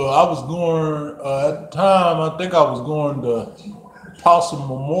 I was going at the time. I think I was going to Tulsa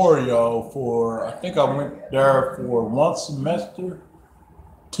Memorial I think I went there for 1 semester,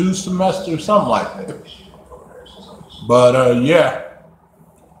 2 semesters, something like that. But yeah,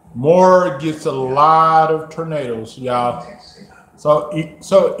 Moore gets a lot of tornadoes, y'all. So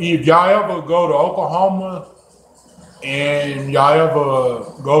if y'all ever go to Oklahoma and y'all ever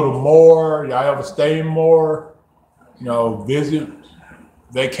go to Moore, y'all ever stay in Moore, visit,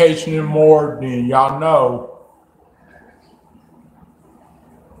 vacation in Moore, then y'all know.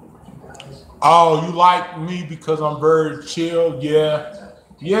 Oh, you like me because I'm very chill? Yeah.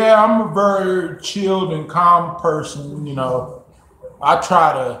 Yeah, I'm a very chilled and calm person, I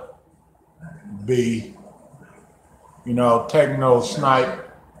try to be, Techno Snipe.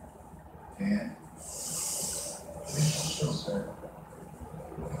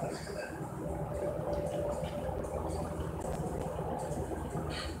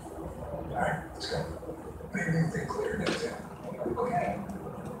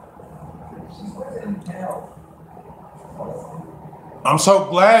 I'm so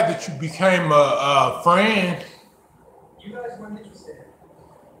glad that you became a friend. You guys weren't interested.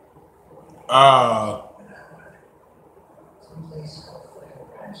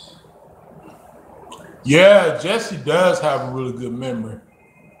 Yeah, Jesse does have a really good memory.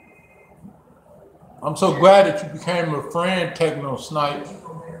 I'm so glad that you became a friend, Techno Snipe.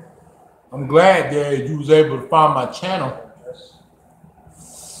 I'm glad that you was able to find my channel.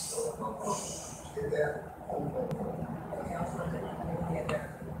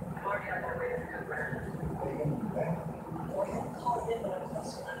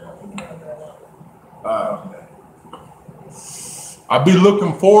 I'll be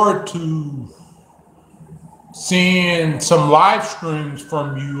looking forward to seeing some live streams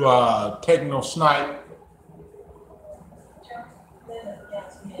from you, Techno Snipe.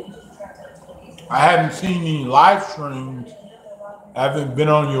 I haven't seen any live streams. I haven't been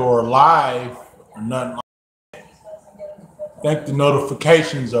on your live or nothing. I think the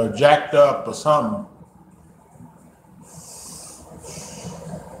notifications are jacked up or something.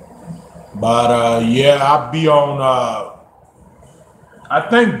 But yeah, I'll be on. I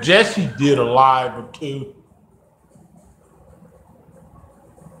think Jesse did a live or two.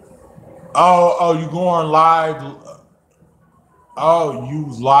 Oh, you going live? Oh, you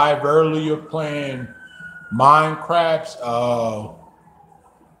was live earlier playing Minecraft.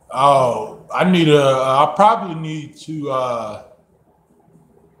 I probably need to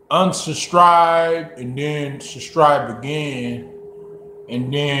unsubscribe and then subscribe again,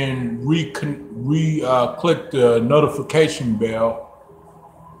 and then click the notification bell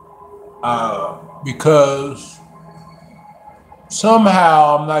because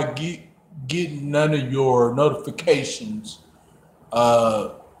somehow I'm not getting none of your notifications.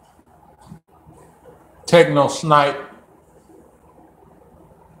 Techno Snipe.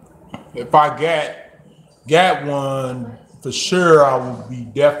 If I got one, for sure I will be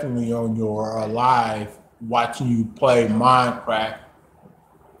definitely on your live watching you play Minecraft.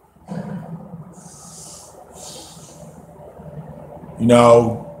 You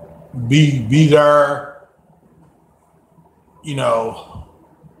know, be there, you know,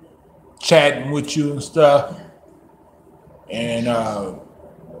 chatting with you and stuff. And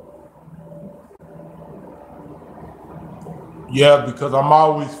yeah, because I'm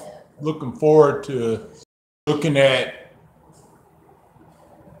always looking forward to looking at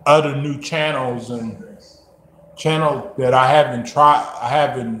other new channels and channels that I haven't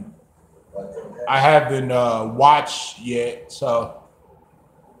watched yet. So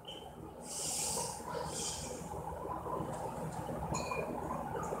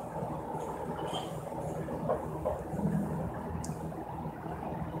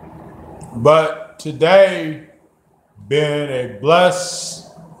but today been a blessed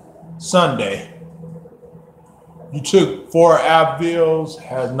Sunday. You took 4 Advils,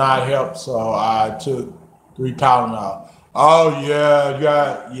 has not helped, so I took 3 Tylenol. Oh yeah,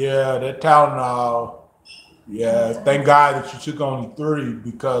 that Tylenol. Yeah, thank God that you took only 3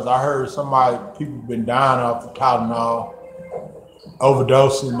 because I heard people been dying off of Tylenol,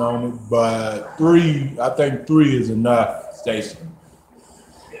 overdosing on it. But 3, I think 3 is enough, Stacey.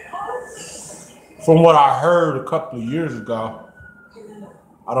 From what I heard a couple of years ago,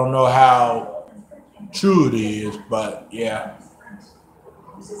 I don't know how true it is, but yeah.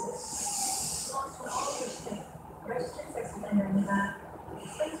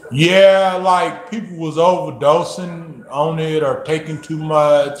 Yeah, like people was overdosing on it or taking too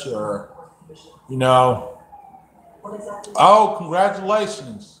much or, you know. Oh,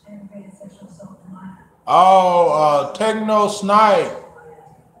 congratulations. Oh, Techno Snipe.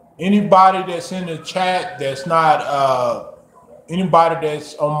 Anybody that's in the chat that's not, anybody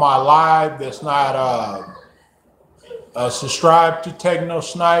that's on my live that's not subscribed to Techno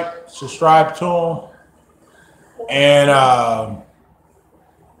Snipe, subscribe to him.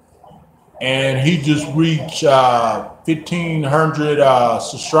 And he just reached 1,500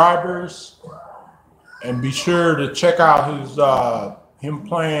 subscribers. And be sure to check out his him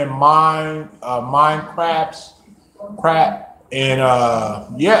playing Minecraft. And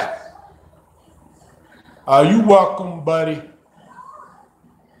yeah, you welcome, buddy.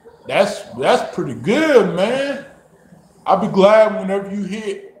 That's pretty good, man. I'll be glad whenever you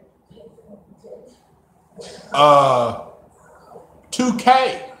hit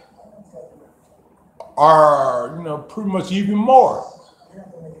 2K or pretty much even more.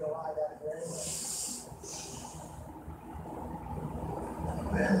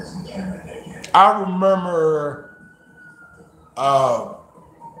 I remember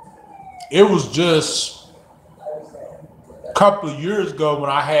it was just a couple of years ago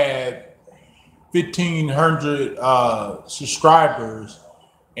when I had 1,500 subscribers,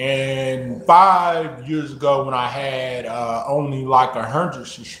 and 5 years ago when I had only like 100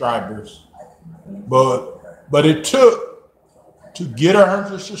 subscribers. But it took to get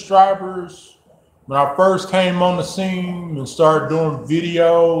 100 subscribers. When I first came on the scene and started doing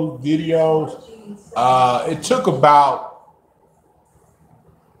videos, it took about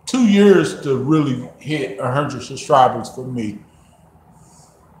 2 years to really hit 100 subscribers for me.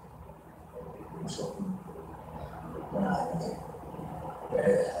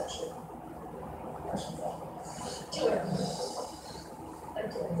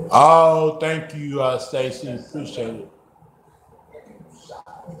 Oh, thank you, Stacy. Appreciate it.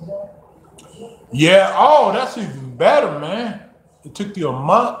 Yeah. Oh, that's even better, man. It took you a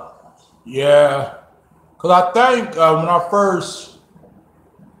month. Yeah. Because I think when I first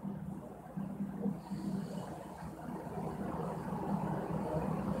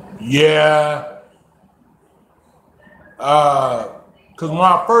Yeah. Because when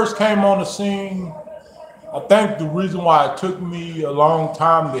I first came on the scene, I think the reason why it took me a long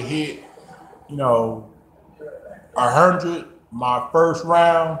time to hit, you know, 100 my first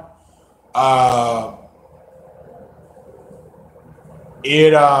round, uh,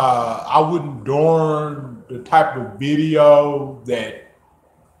 I wasn't doing the type of video that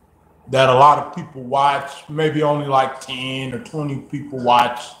a lot of people watch. Maybe only like 10 or 20 people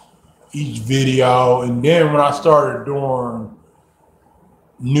watch each video. And then when I started doing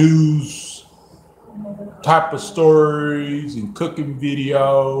news type of stories and cooking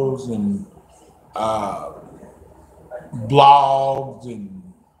videos and uh, blogs and,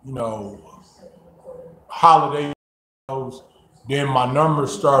 you know, holiday videos, then my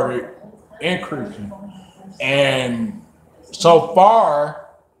numbers started increasing. And so far,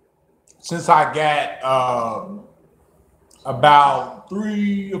 since I got about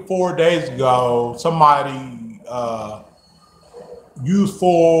 3 or 4 days ago, somebody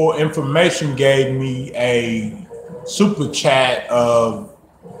useful information gave me a super chat of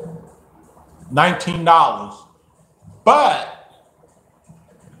 $19. But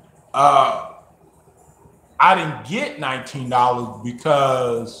I didn't get $19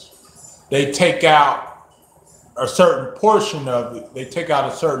 because they take out a certain portion of it. They take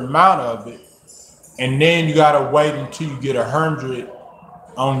out a certain amount of it, and then you gotta wait until you get 100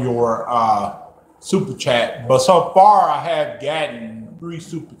 on your super chat. But so far, I have gotten 3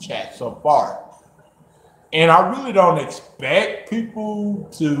 super chats so far. And I really don't expect people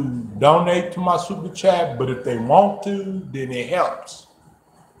to donate to my super chat, but if they want to, then it helps.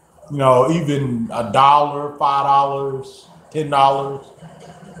 You know, even $1, $5, $10.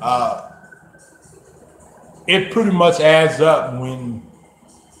 It pretty much adds up when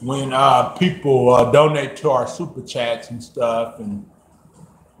people donate to our super chats and stuff. And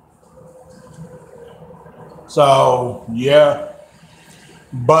so, yeah.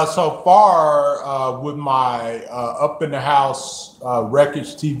 But so far, with my Up in the House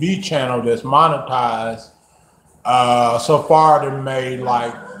Records TV channel that's monetized, so far they made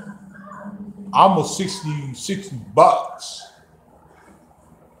like almost 60 bucks.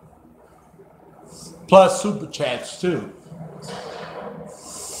 Plus super chats too.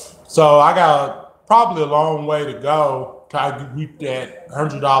 So I got probably a long way to go to reach that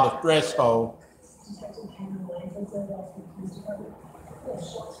 $100 threshold.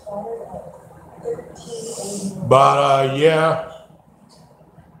 But yeah.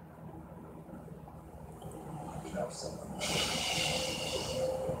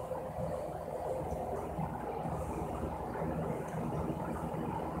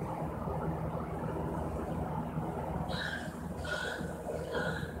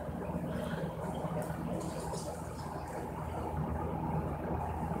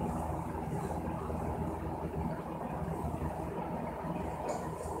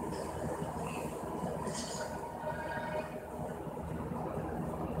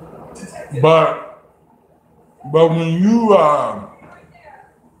 But when you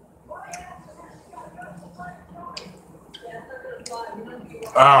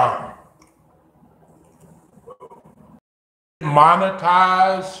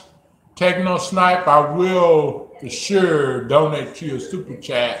monetize Techno Snipe, I will for sure donate to your super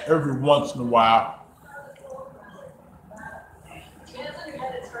chat every once in a while.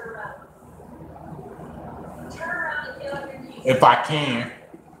 If I can.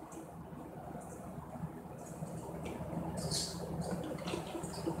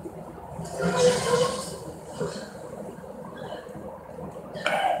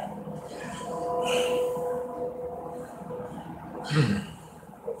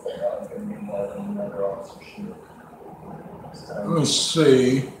 Let me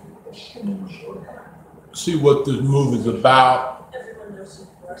see what this movie's about.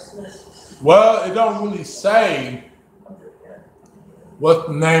 Well, it don't really say what's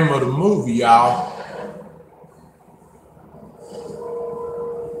the name of the movie, y'all.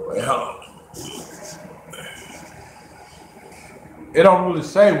 Well, it don't really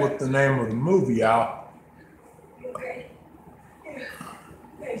say what the name of the movie, y'all.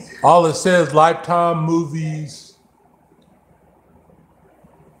 All it says, Lifetime Movies,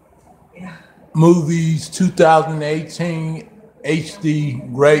 2018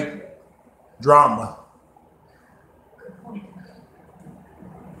 HD great drama.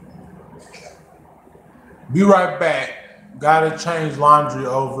 Be right back. Gotta change laundry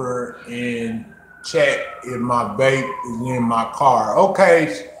over and check if my vape is in my car.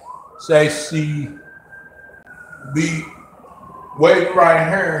 Okay, Stacey, be waiting right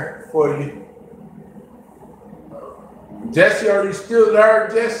here for you. Jesse, are you still there,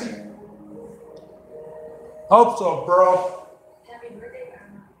 Jesse? Hope so, bro. Happy birthday,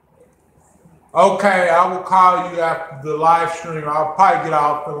 Grandma. Okay, I will call you after the live stream. I'll probably get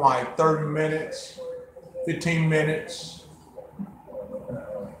off in like 30 minutes, 15 minutes,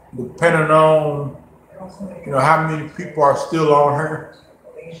 depending on how many people are still on here.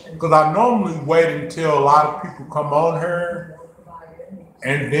 Because I normally wait until a lot of people come on here,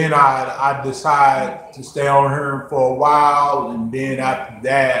 and then I decide to stay on here for a while, and then after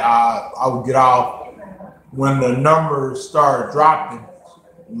that I will get off when the numbers start dropping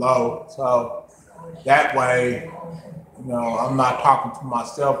low. So that way, I'm not talking to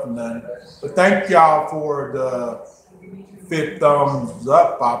myself and nothing. But thank y'all for the 5 thumbs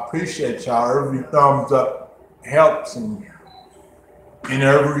up. I appreciate y'all. Every thumbs up helps, and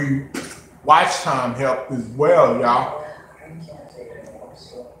every watch time helps as well, y'all.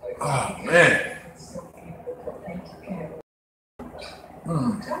 Oh man.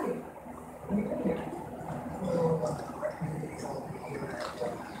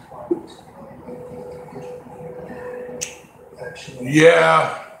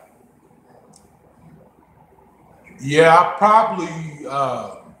 Yeah. I probably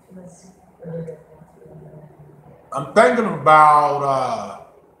I'm thinking about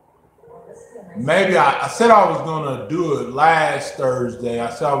maybe I said I was gonna do it last Thursday. I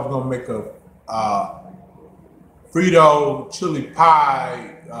said I was gonna make a Frito chili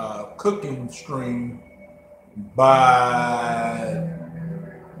pie cooking stream, but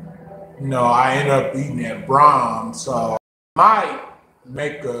I ended up eating at Brahms, so I might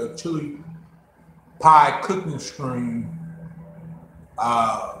make a chili pie cooking stream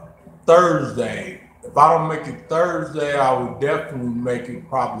Thursday. If I don't make it Thursday, I would definitely make it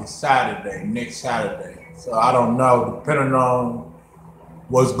probably Saturday, next Saturday. So I don't know, depending on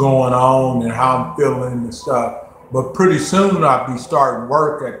what's going on and how I'm feeling and stuff. But pretty soon I'll be starting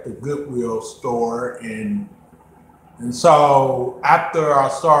work at the Goodwill store, and so after I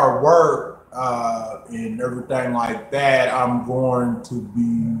start work and everything like that, I'm going to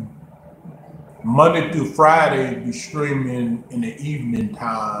be Monday through Friday be streaming in the evening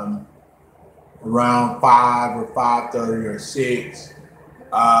time around 5 or 5:30 or 6,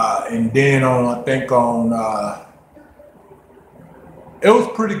 and then I think it was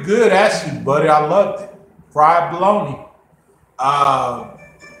pretty good actually, buddy. I loved it. Fried bologna.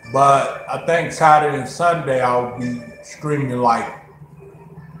 But I think Saturday and Sunday I'll be streaming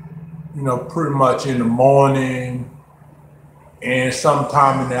pretty much in the morning and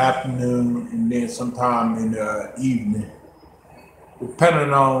sometime in the afternoon and then sometime in the evening,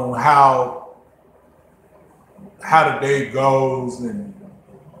 depending on how the day goes and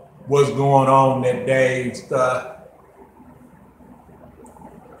what's going on that day and stuff.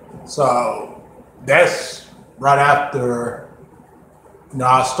 So that's right after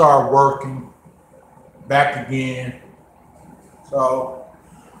I start working back again. So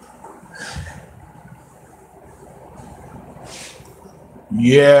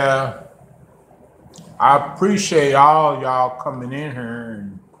yeah, I appreciate all y'all coming in here.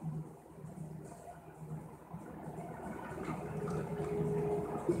 And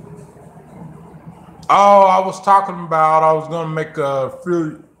I was talking about I was gonna make a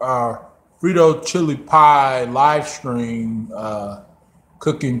Frito chili pie live stream,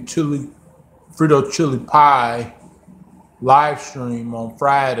 cooking Frito chili pie live stream on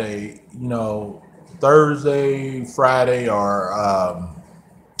Friday. Thursday, Friday, or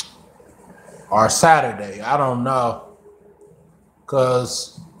Saturday. I don't know,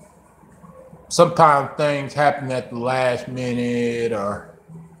 cause sometimes things happen at the last minute or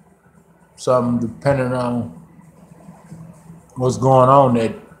something, depending on what's going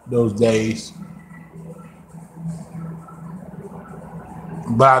on those days.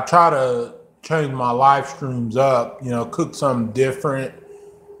 But I try to change my live streams up, cook something different.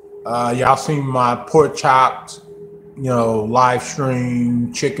 Y'all seen my pork chops, live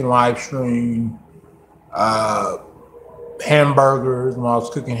stream, chicken live stream, hamburgers when I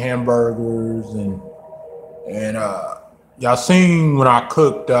was cooking hamburgers, and y'all seen when I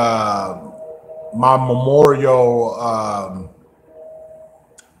cooked my memorial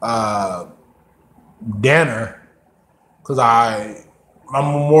dinner, because my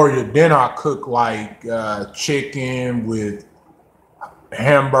memorial dinner I cooked like chicken with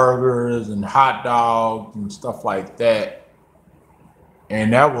hamburgers and hot dogs and stuff like that,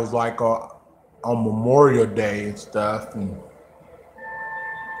 and that was like on Memorial Day and stuff. And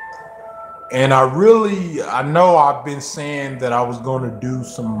I know I've been saying that I was going to do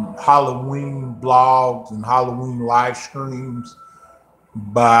some Halloween blogs and Halloween live streams,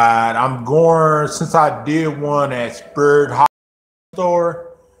 But I'm going, since I did one at Spirit Hot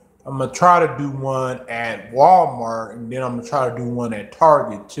Store, I'm gonna try to do one at Walmart, and then I'm gonna try to do one at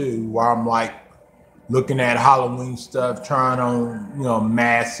Target too, where I'm like looking at Halloween stuff, trying on,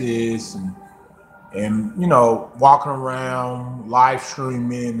 masses and walking around, live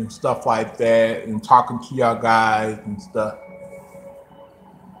streaming and stuff like that, and talking to y'all guys and stuff.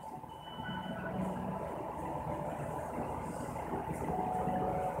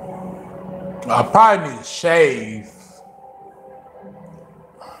 I probably need to shave,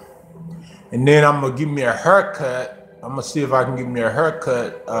 and then I'm gonna give me a haircut. I'm gonna see if I can give me a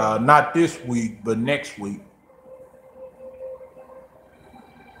haircut, not this week, but next week.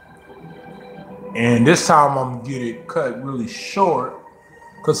 And this time I'm gonna get it cut really short,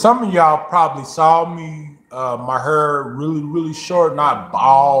 cause some of y'all probably saw me, my hair really, really short, not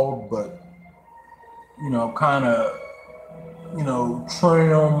bald, but kind of,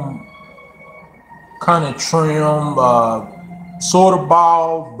 trim, sort of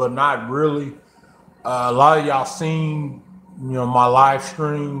bald, but not really. A lot of y'all seen, my live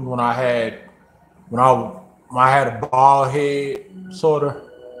stream when I had a bald head, sort of,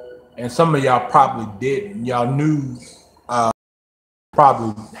 and some of y'all probably didn't. Y'all knew,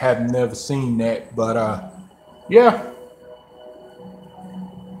 probably have never seen that, but yeah.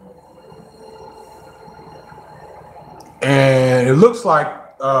 And it looks like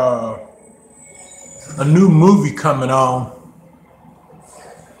a new movie coming on.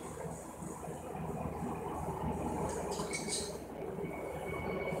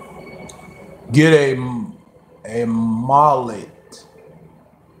 Get a mullet.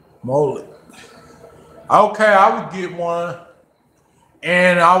 Okay, I would get one.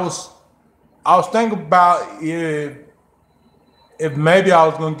 And I was thinking about if maybe I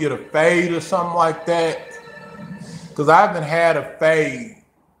was gonna get a fade or something like that, because I haven't had a fade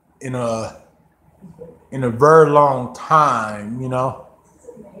in a very long time.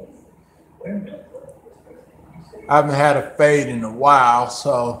 I haven't had a fade in a while,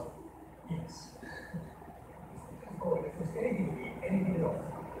 so.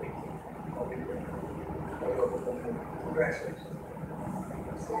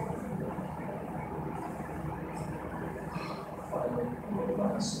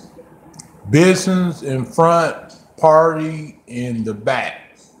 Business in front, party in the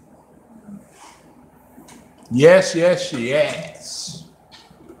back. Yes, yes, yes.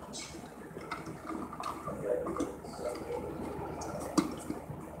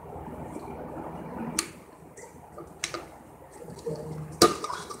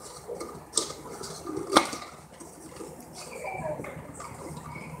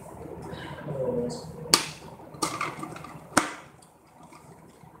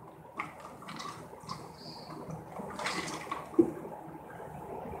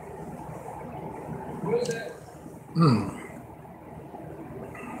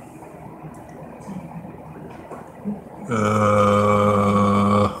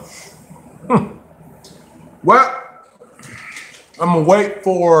 Well, I'm gonna wait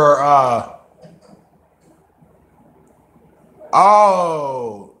for.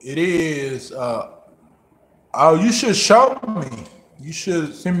 Oh, it is. Oh, you should show me. You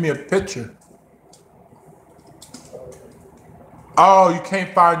should send me a picture. Oh, you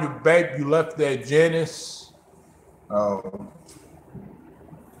can't find your babe. You left it at Janice. Oh.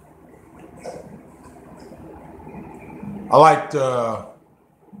 I like to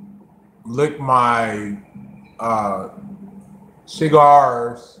lick my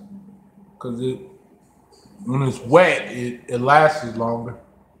cigars because when it's wet, it lasts longer.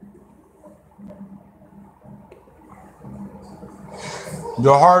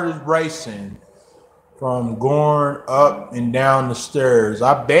 Your heart is racing from going up and down the stairs.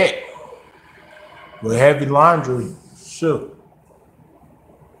 I bet. With heavy laundry, sure.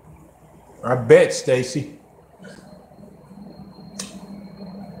 I bet, Stacy.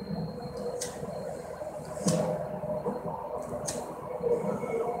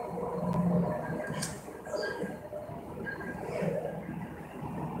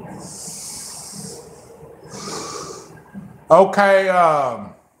 Okay,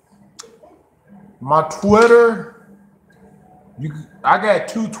 my Twitter, I got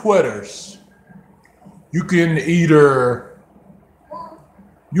two Twitters. You can either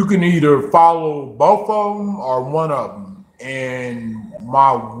follow both of them or one of them. And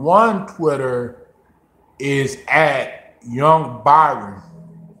my one Twitter is at Young Byron.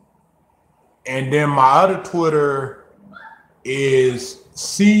 And then my other Twitter is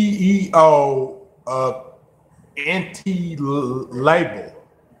CEO of NT Label.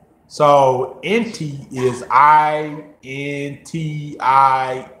 So Intie is INTIE,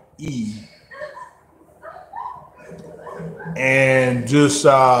 and just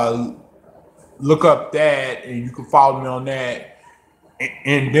look up that, and you can follow me on that,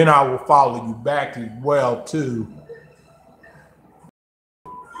 and then I will follow you back as well too.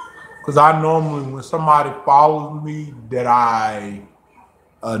 Because I normally, when somebody follows me that I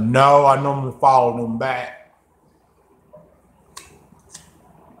know, I normally follow them back.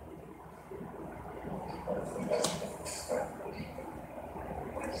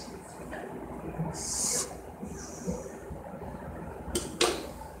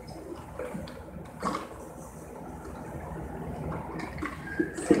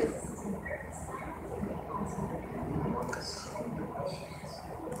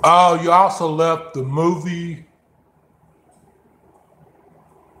 Oh, you also left the movie.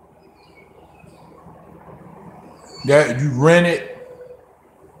 That you rented.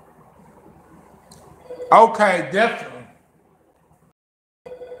 Okay, definitely.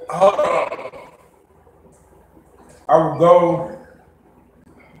 Hold on. I will go.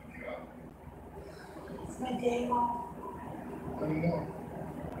 It's my day off.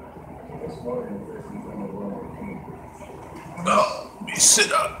 No, let me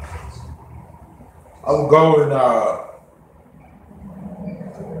sit up. I will go and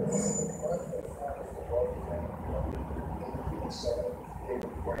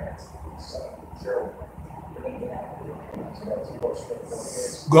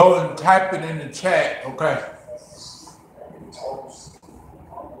go and type it in the chat. Okay.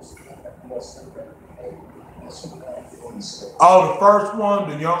 Oh, the first one,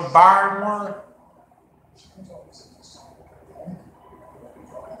 the young Byron one.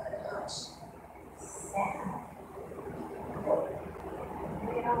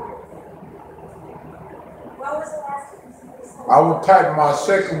 When was the last time somebody saw I will type my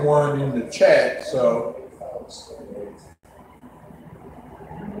second one in the chat. So.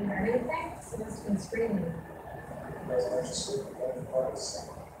 Anything? So it's been screaming.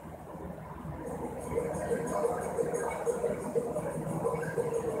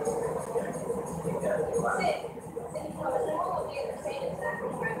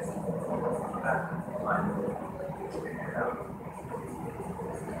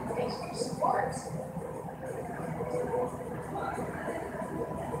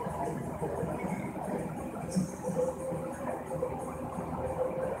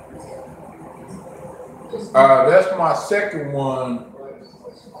 That's my second one,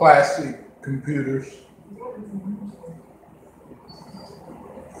 classic computers.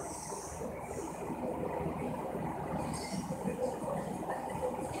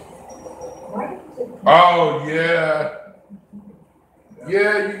 Oh yeah,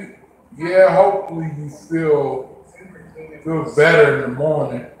 yeah. Hopefully you feel better in the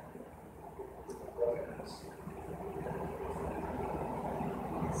morning.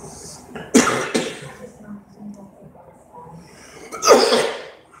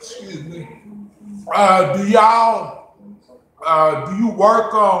 Excuse me. Do you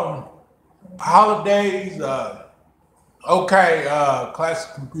work on holidays? Okay,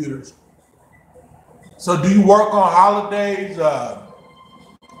 classic computers. So do you work on holidays,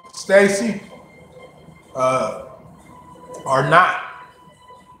 Stacy? Or not?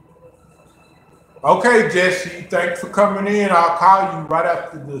 Okay, Jesse, thanks for coming in. I'll call you right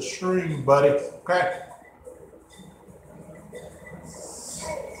after the stream, buddy. Okay?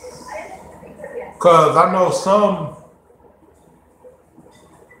 Because I know some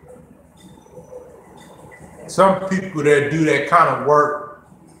people that do that kind of work.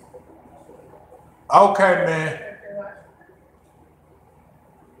 Okay, man.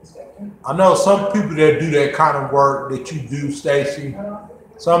 I know some people that do that kind of work that you do, Stacy.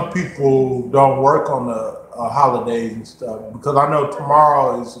 Some people don't work on the holidays and stuff, because I know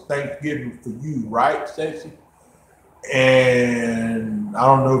tomorrow is Thanksgiving for you, right, Stacy? And I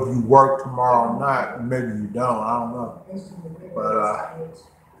don't know if you work tomorrow or not. Maybe you don't. I don't know. But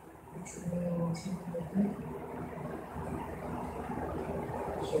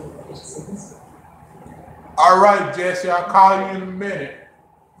all right, Jesse, I'll call you in a minute.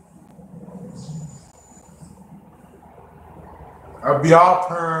 I'll be off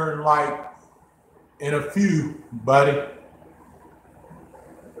her like in a few, buddy.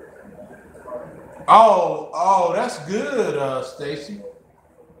 Oh, that's good, Stacy.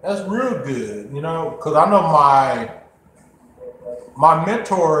 That's real good, you know, because I know my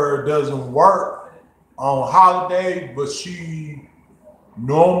mentor doesn't work on holiday, but she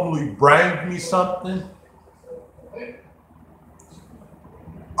normally brings me something.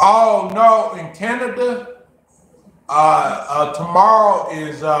 Oh no, in Canada? Tomorrow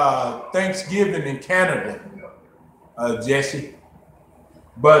is Thanksgiving in Canada, Jesse.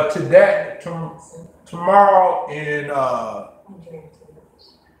 But tomorrow in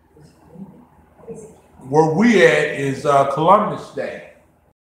where we at is Columbus Day,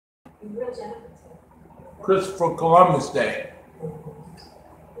 Christopher Columbus Day.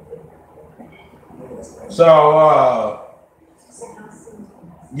 So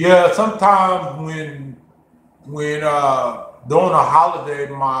yeah, sometimes when during a holiday,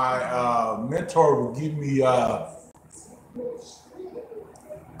 my mentor would give me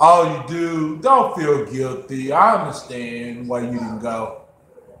all you do. Don't feel guilty. I understand why you didn't go,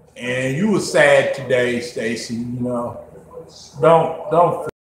 and you were sad today, Stacy. You know, don't.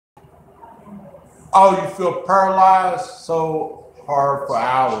 Oh, you feel paralyzed so hard for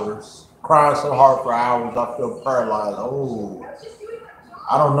hours, crying so hard for hours. I feel paralyzed. Oh,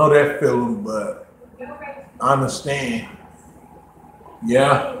 I don't know that feeling, but I understand.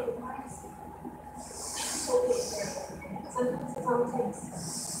 Yeah.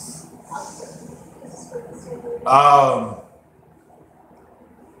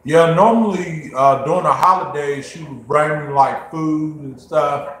 Yeah, normally during the holidays she would bring me like food and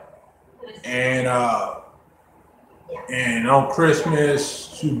stuff. And on Christmas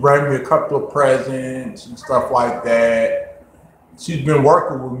she'd bring me a couple of presents and stuff like that. She's been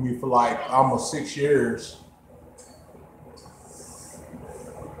working with me for like almost 6 years.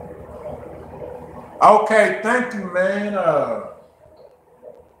 Okay, thank you, man.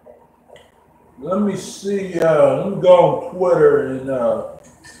 Let me see. Let me go on Twitter and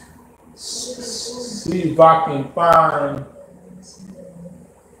see if I can find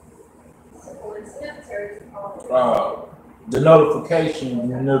the notification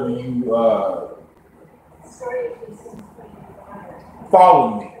whenever you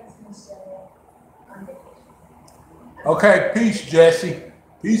follow me. Okay, peace, Jesse.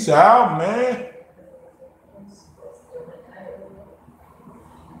 Peace out, man.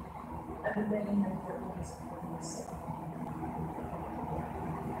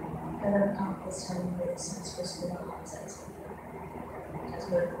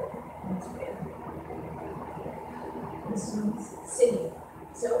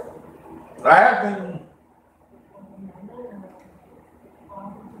 I haven't.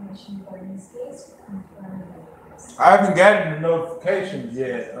 I haven't gotten the notifications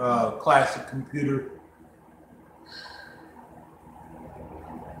yet, Classic Computer.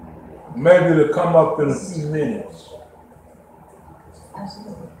 Maybe it'll come up in a few minutes.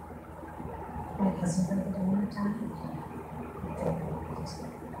 Absolutely. My cousin for the dinner time.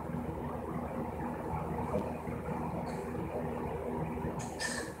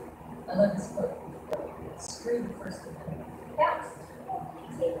 I love this book. Screw the first one. Yeah.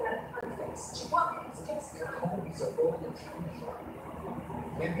 Take that context. So Bologna.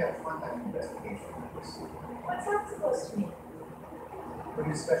 Maybe I'll find that investigation. What's that supposed to mean?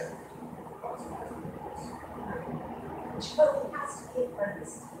 Pretty special. Chipotle has to be part of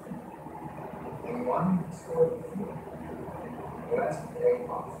this. In one story, well, that's very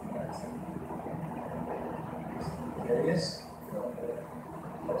possible. There it is.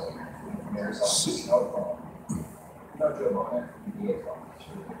 There's also no problem. No joke on that. You get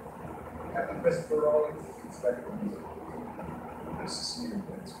Captain Christopher Rawlings, Inspector of Music. This is here,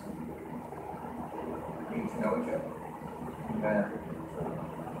 but it's cool. Need to know each other. Yeah.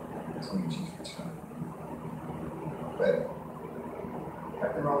 That's when you choose for time. But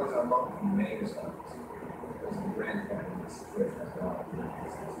Captain Rawlings unlocked from many responses. Because of the grand family in this situation as well.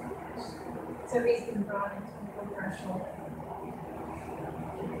 So he's been brought into the threshold.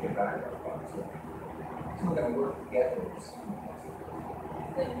 Get back up, so we're going to work together.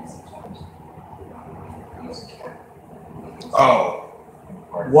 Oh,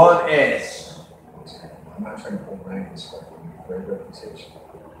 1S. I'm not trying to hold ranks, but great reputation.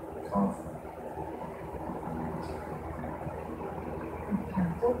 Confident.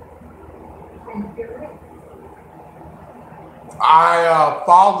 I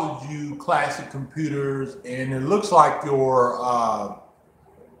followed you, Classic Computers, and it looks like your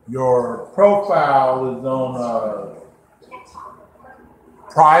profile is on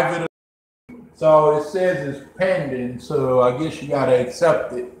private, so it says it's pending. So I guess you gotta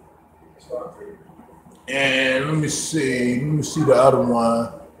accept it. And let me see the other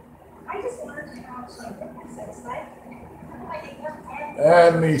one.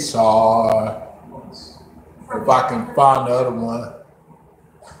 Let me saw if I can find the other one.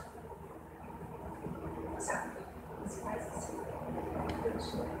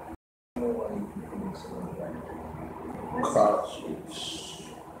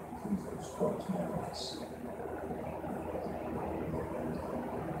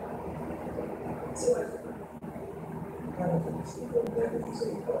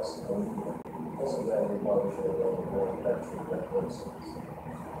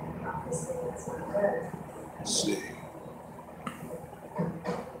 Let's see.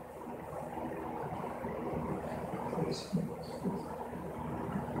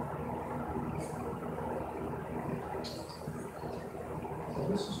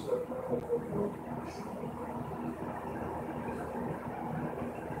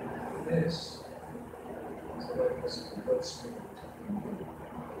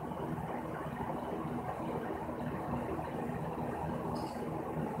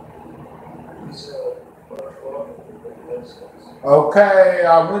 Okay,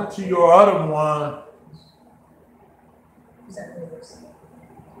 I went to your other one.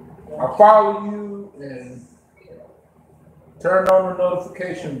 I follow you and turn on the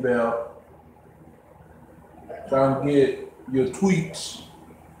notification bell so I can get your tweets.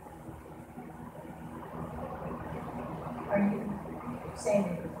 Are you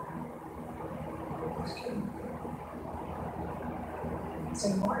saying so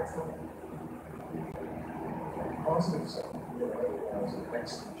you are for Positive stuff. That was an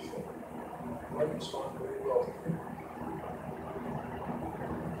excellent show. I respond very well to it.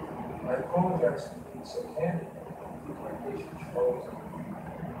 I apologize for being so candid. My patience shows.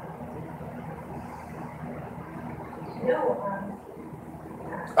 No,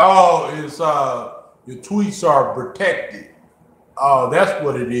 Oh, it's your tweets are protected. Oh, that's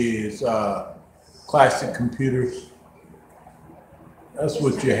what it is. Classic computers. That's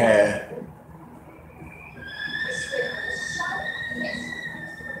what you had.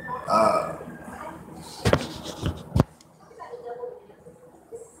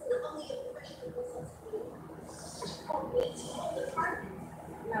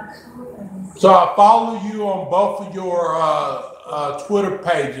 So I follow you on both of your Twitter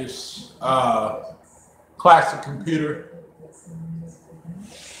pages, Classic Computer.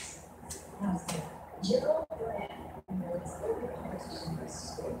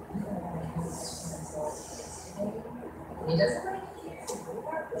 he doesn't like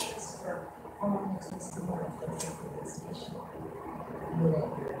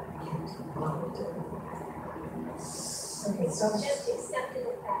okay, so just accepted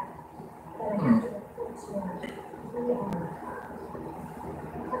the fact that I have to report to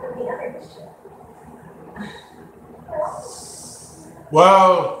the other issue.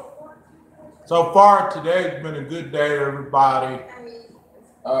 Well, so far today's been a good day, everybody.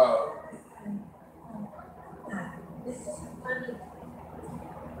 This is funny.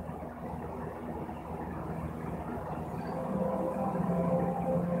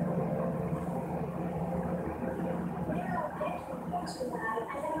 I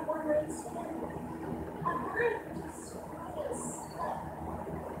have one night stand. I'm fine. Just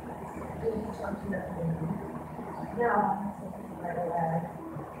no, I'm thinking right away.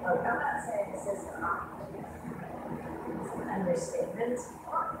 Look, I'm not saying this is an understatement.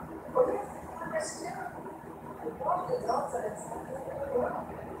 Okay, understood. It's also it's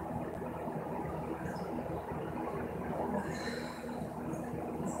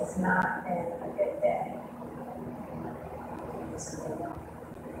this is not been a good day.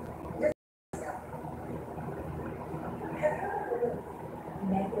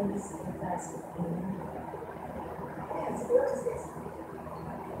 Necklace with plastic yeah, it's a this.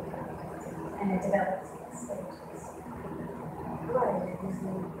 And it develops in stages. Right, it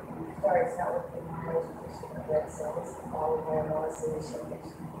usually starts out with the multiplication of red cells, followed by emulsation.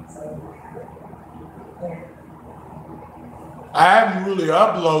 So, yeah. I haven't really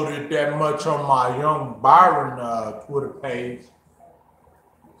uploaded that much on my Young Byron Twitter page.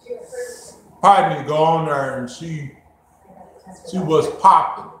 Probably need to go on there and see what's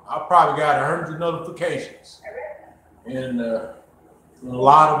popping. I probably got 100 notifications and a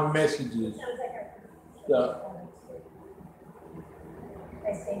lot of messages.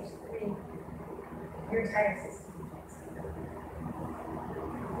 By stage 3, your entire system.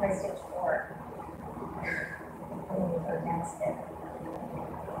 By stage 4, and then you go down step.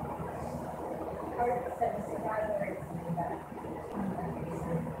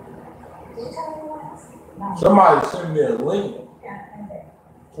 Did you tell anyone else? No. Somebody sent me a link. Yeah, I did.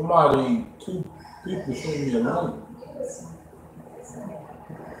 Somebody, 2 people sent me a link.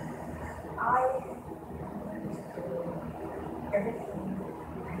 I everything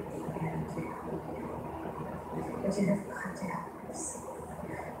I can do. But you have got to have this.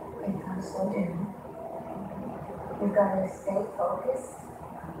 You can't slow down. You've got to stay focused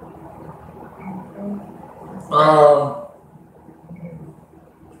and breathe.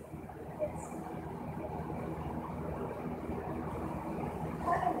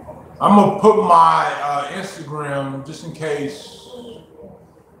 I'm gonna put my Instagram just in case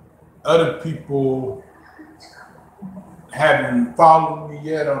other people haven't followed me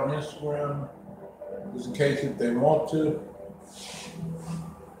yet on Instagram, just in case if they want to.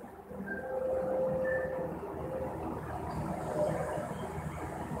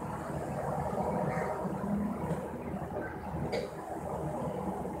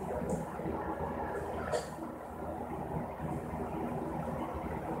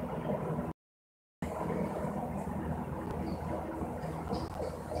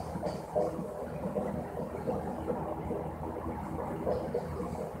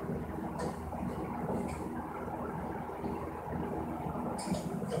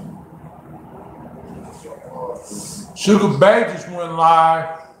 Sugar Bay just went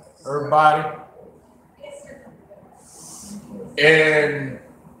live, everybody. And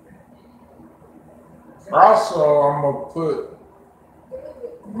also, I'm gonna put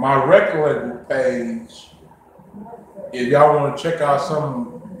my record label page. If y'all want to check out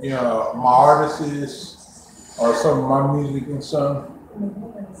some, my artists or some of my music and stuff.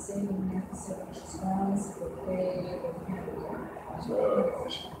 So,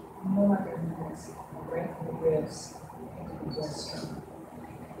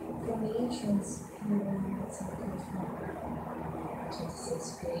 From the entrance, it's to 6th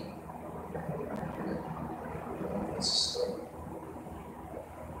Street. We're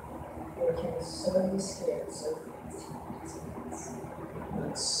so scared, so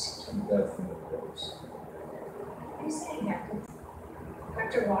That's definitely close. are you saying that?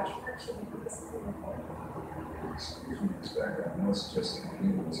 Dr. Washburn should be this report. Excuse me, this background, I'm not suggesting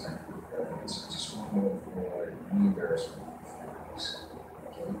any of this evidence, I just want to avoid any embarrassment.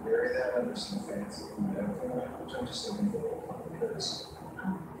 Can you bury that under some fancy medical language? I'm just looking for a little courtesy.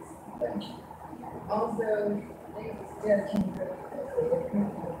 Thank you. Although they came really quickly,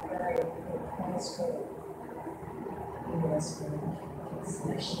 they're very transfer.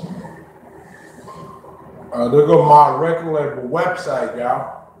 there go my record label website,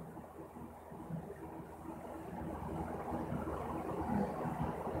 y'all.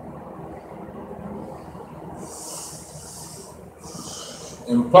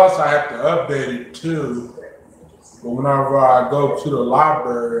 And plus, I have to update it too. But whenever I go to the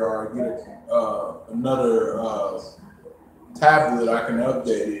library or get another tablet, I can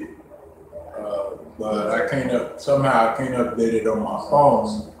update it. But I can't somehow I can't update it on my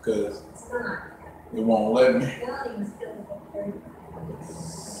phone because it won't let me.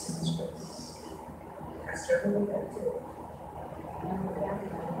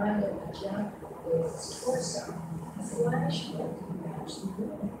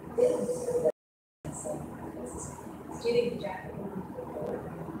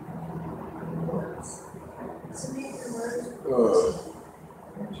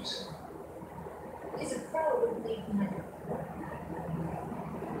 He's a pro with me.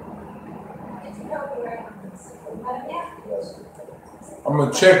 I'm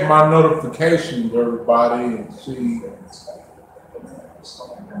gonna check my notifications, everybody, and see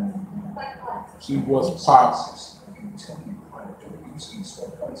what's popping.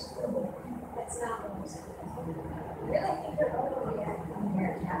 That's not what I'm saying. Really think they're over here. I'm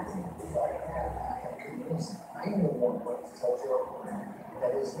here, Captain. I am the one going to tell Joe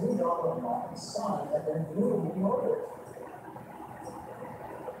that his new daughter-in-law and son have been brutally murdered.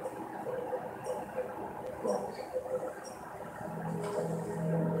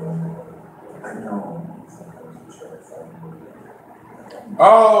 I know.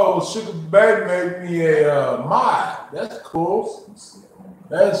 Oh, Sugar Baby made me a mod. That's cool.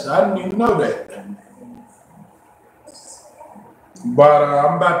 I didn't even know that. But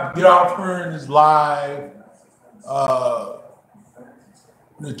I'm about to get off here in this live.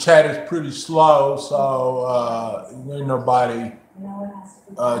 The chat is pretty slow, so ain't nobody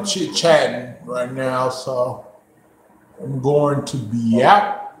chit-chatting right now. So I'm going to be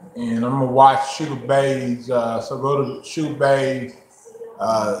out, and I'm gonna watch Sugar Bay's. So go to Sugar Bay,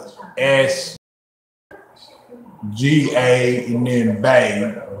 SGA, and then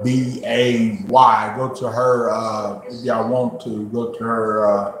Bay, BAY. Go to her if y'all want to. Go to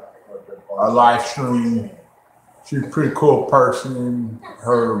her live stream. She's a pretty cool person.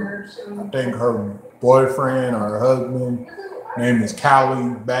 I think her boyfriend or her husband name is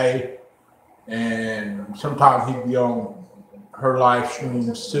Callie Bay, and sometimes he be on her live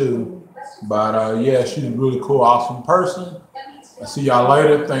streams too. But yeah, she's a really cool, awesome person. I see y'all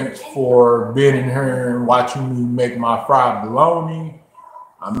later. Thanks for being in here and watching me make my fried bologna.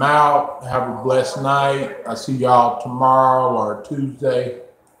 I'm out. Have a blessed night. I see y'all tomorrow or Tuesday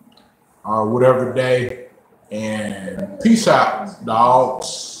or whatever day. And peace out,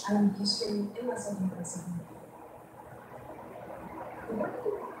 dogs. Alam history, it wasn't impossible. What do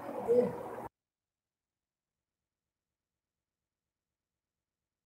you want me to do?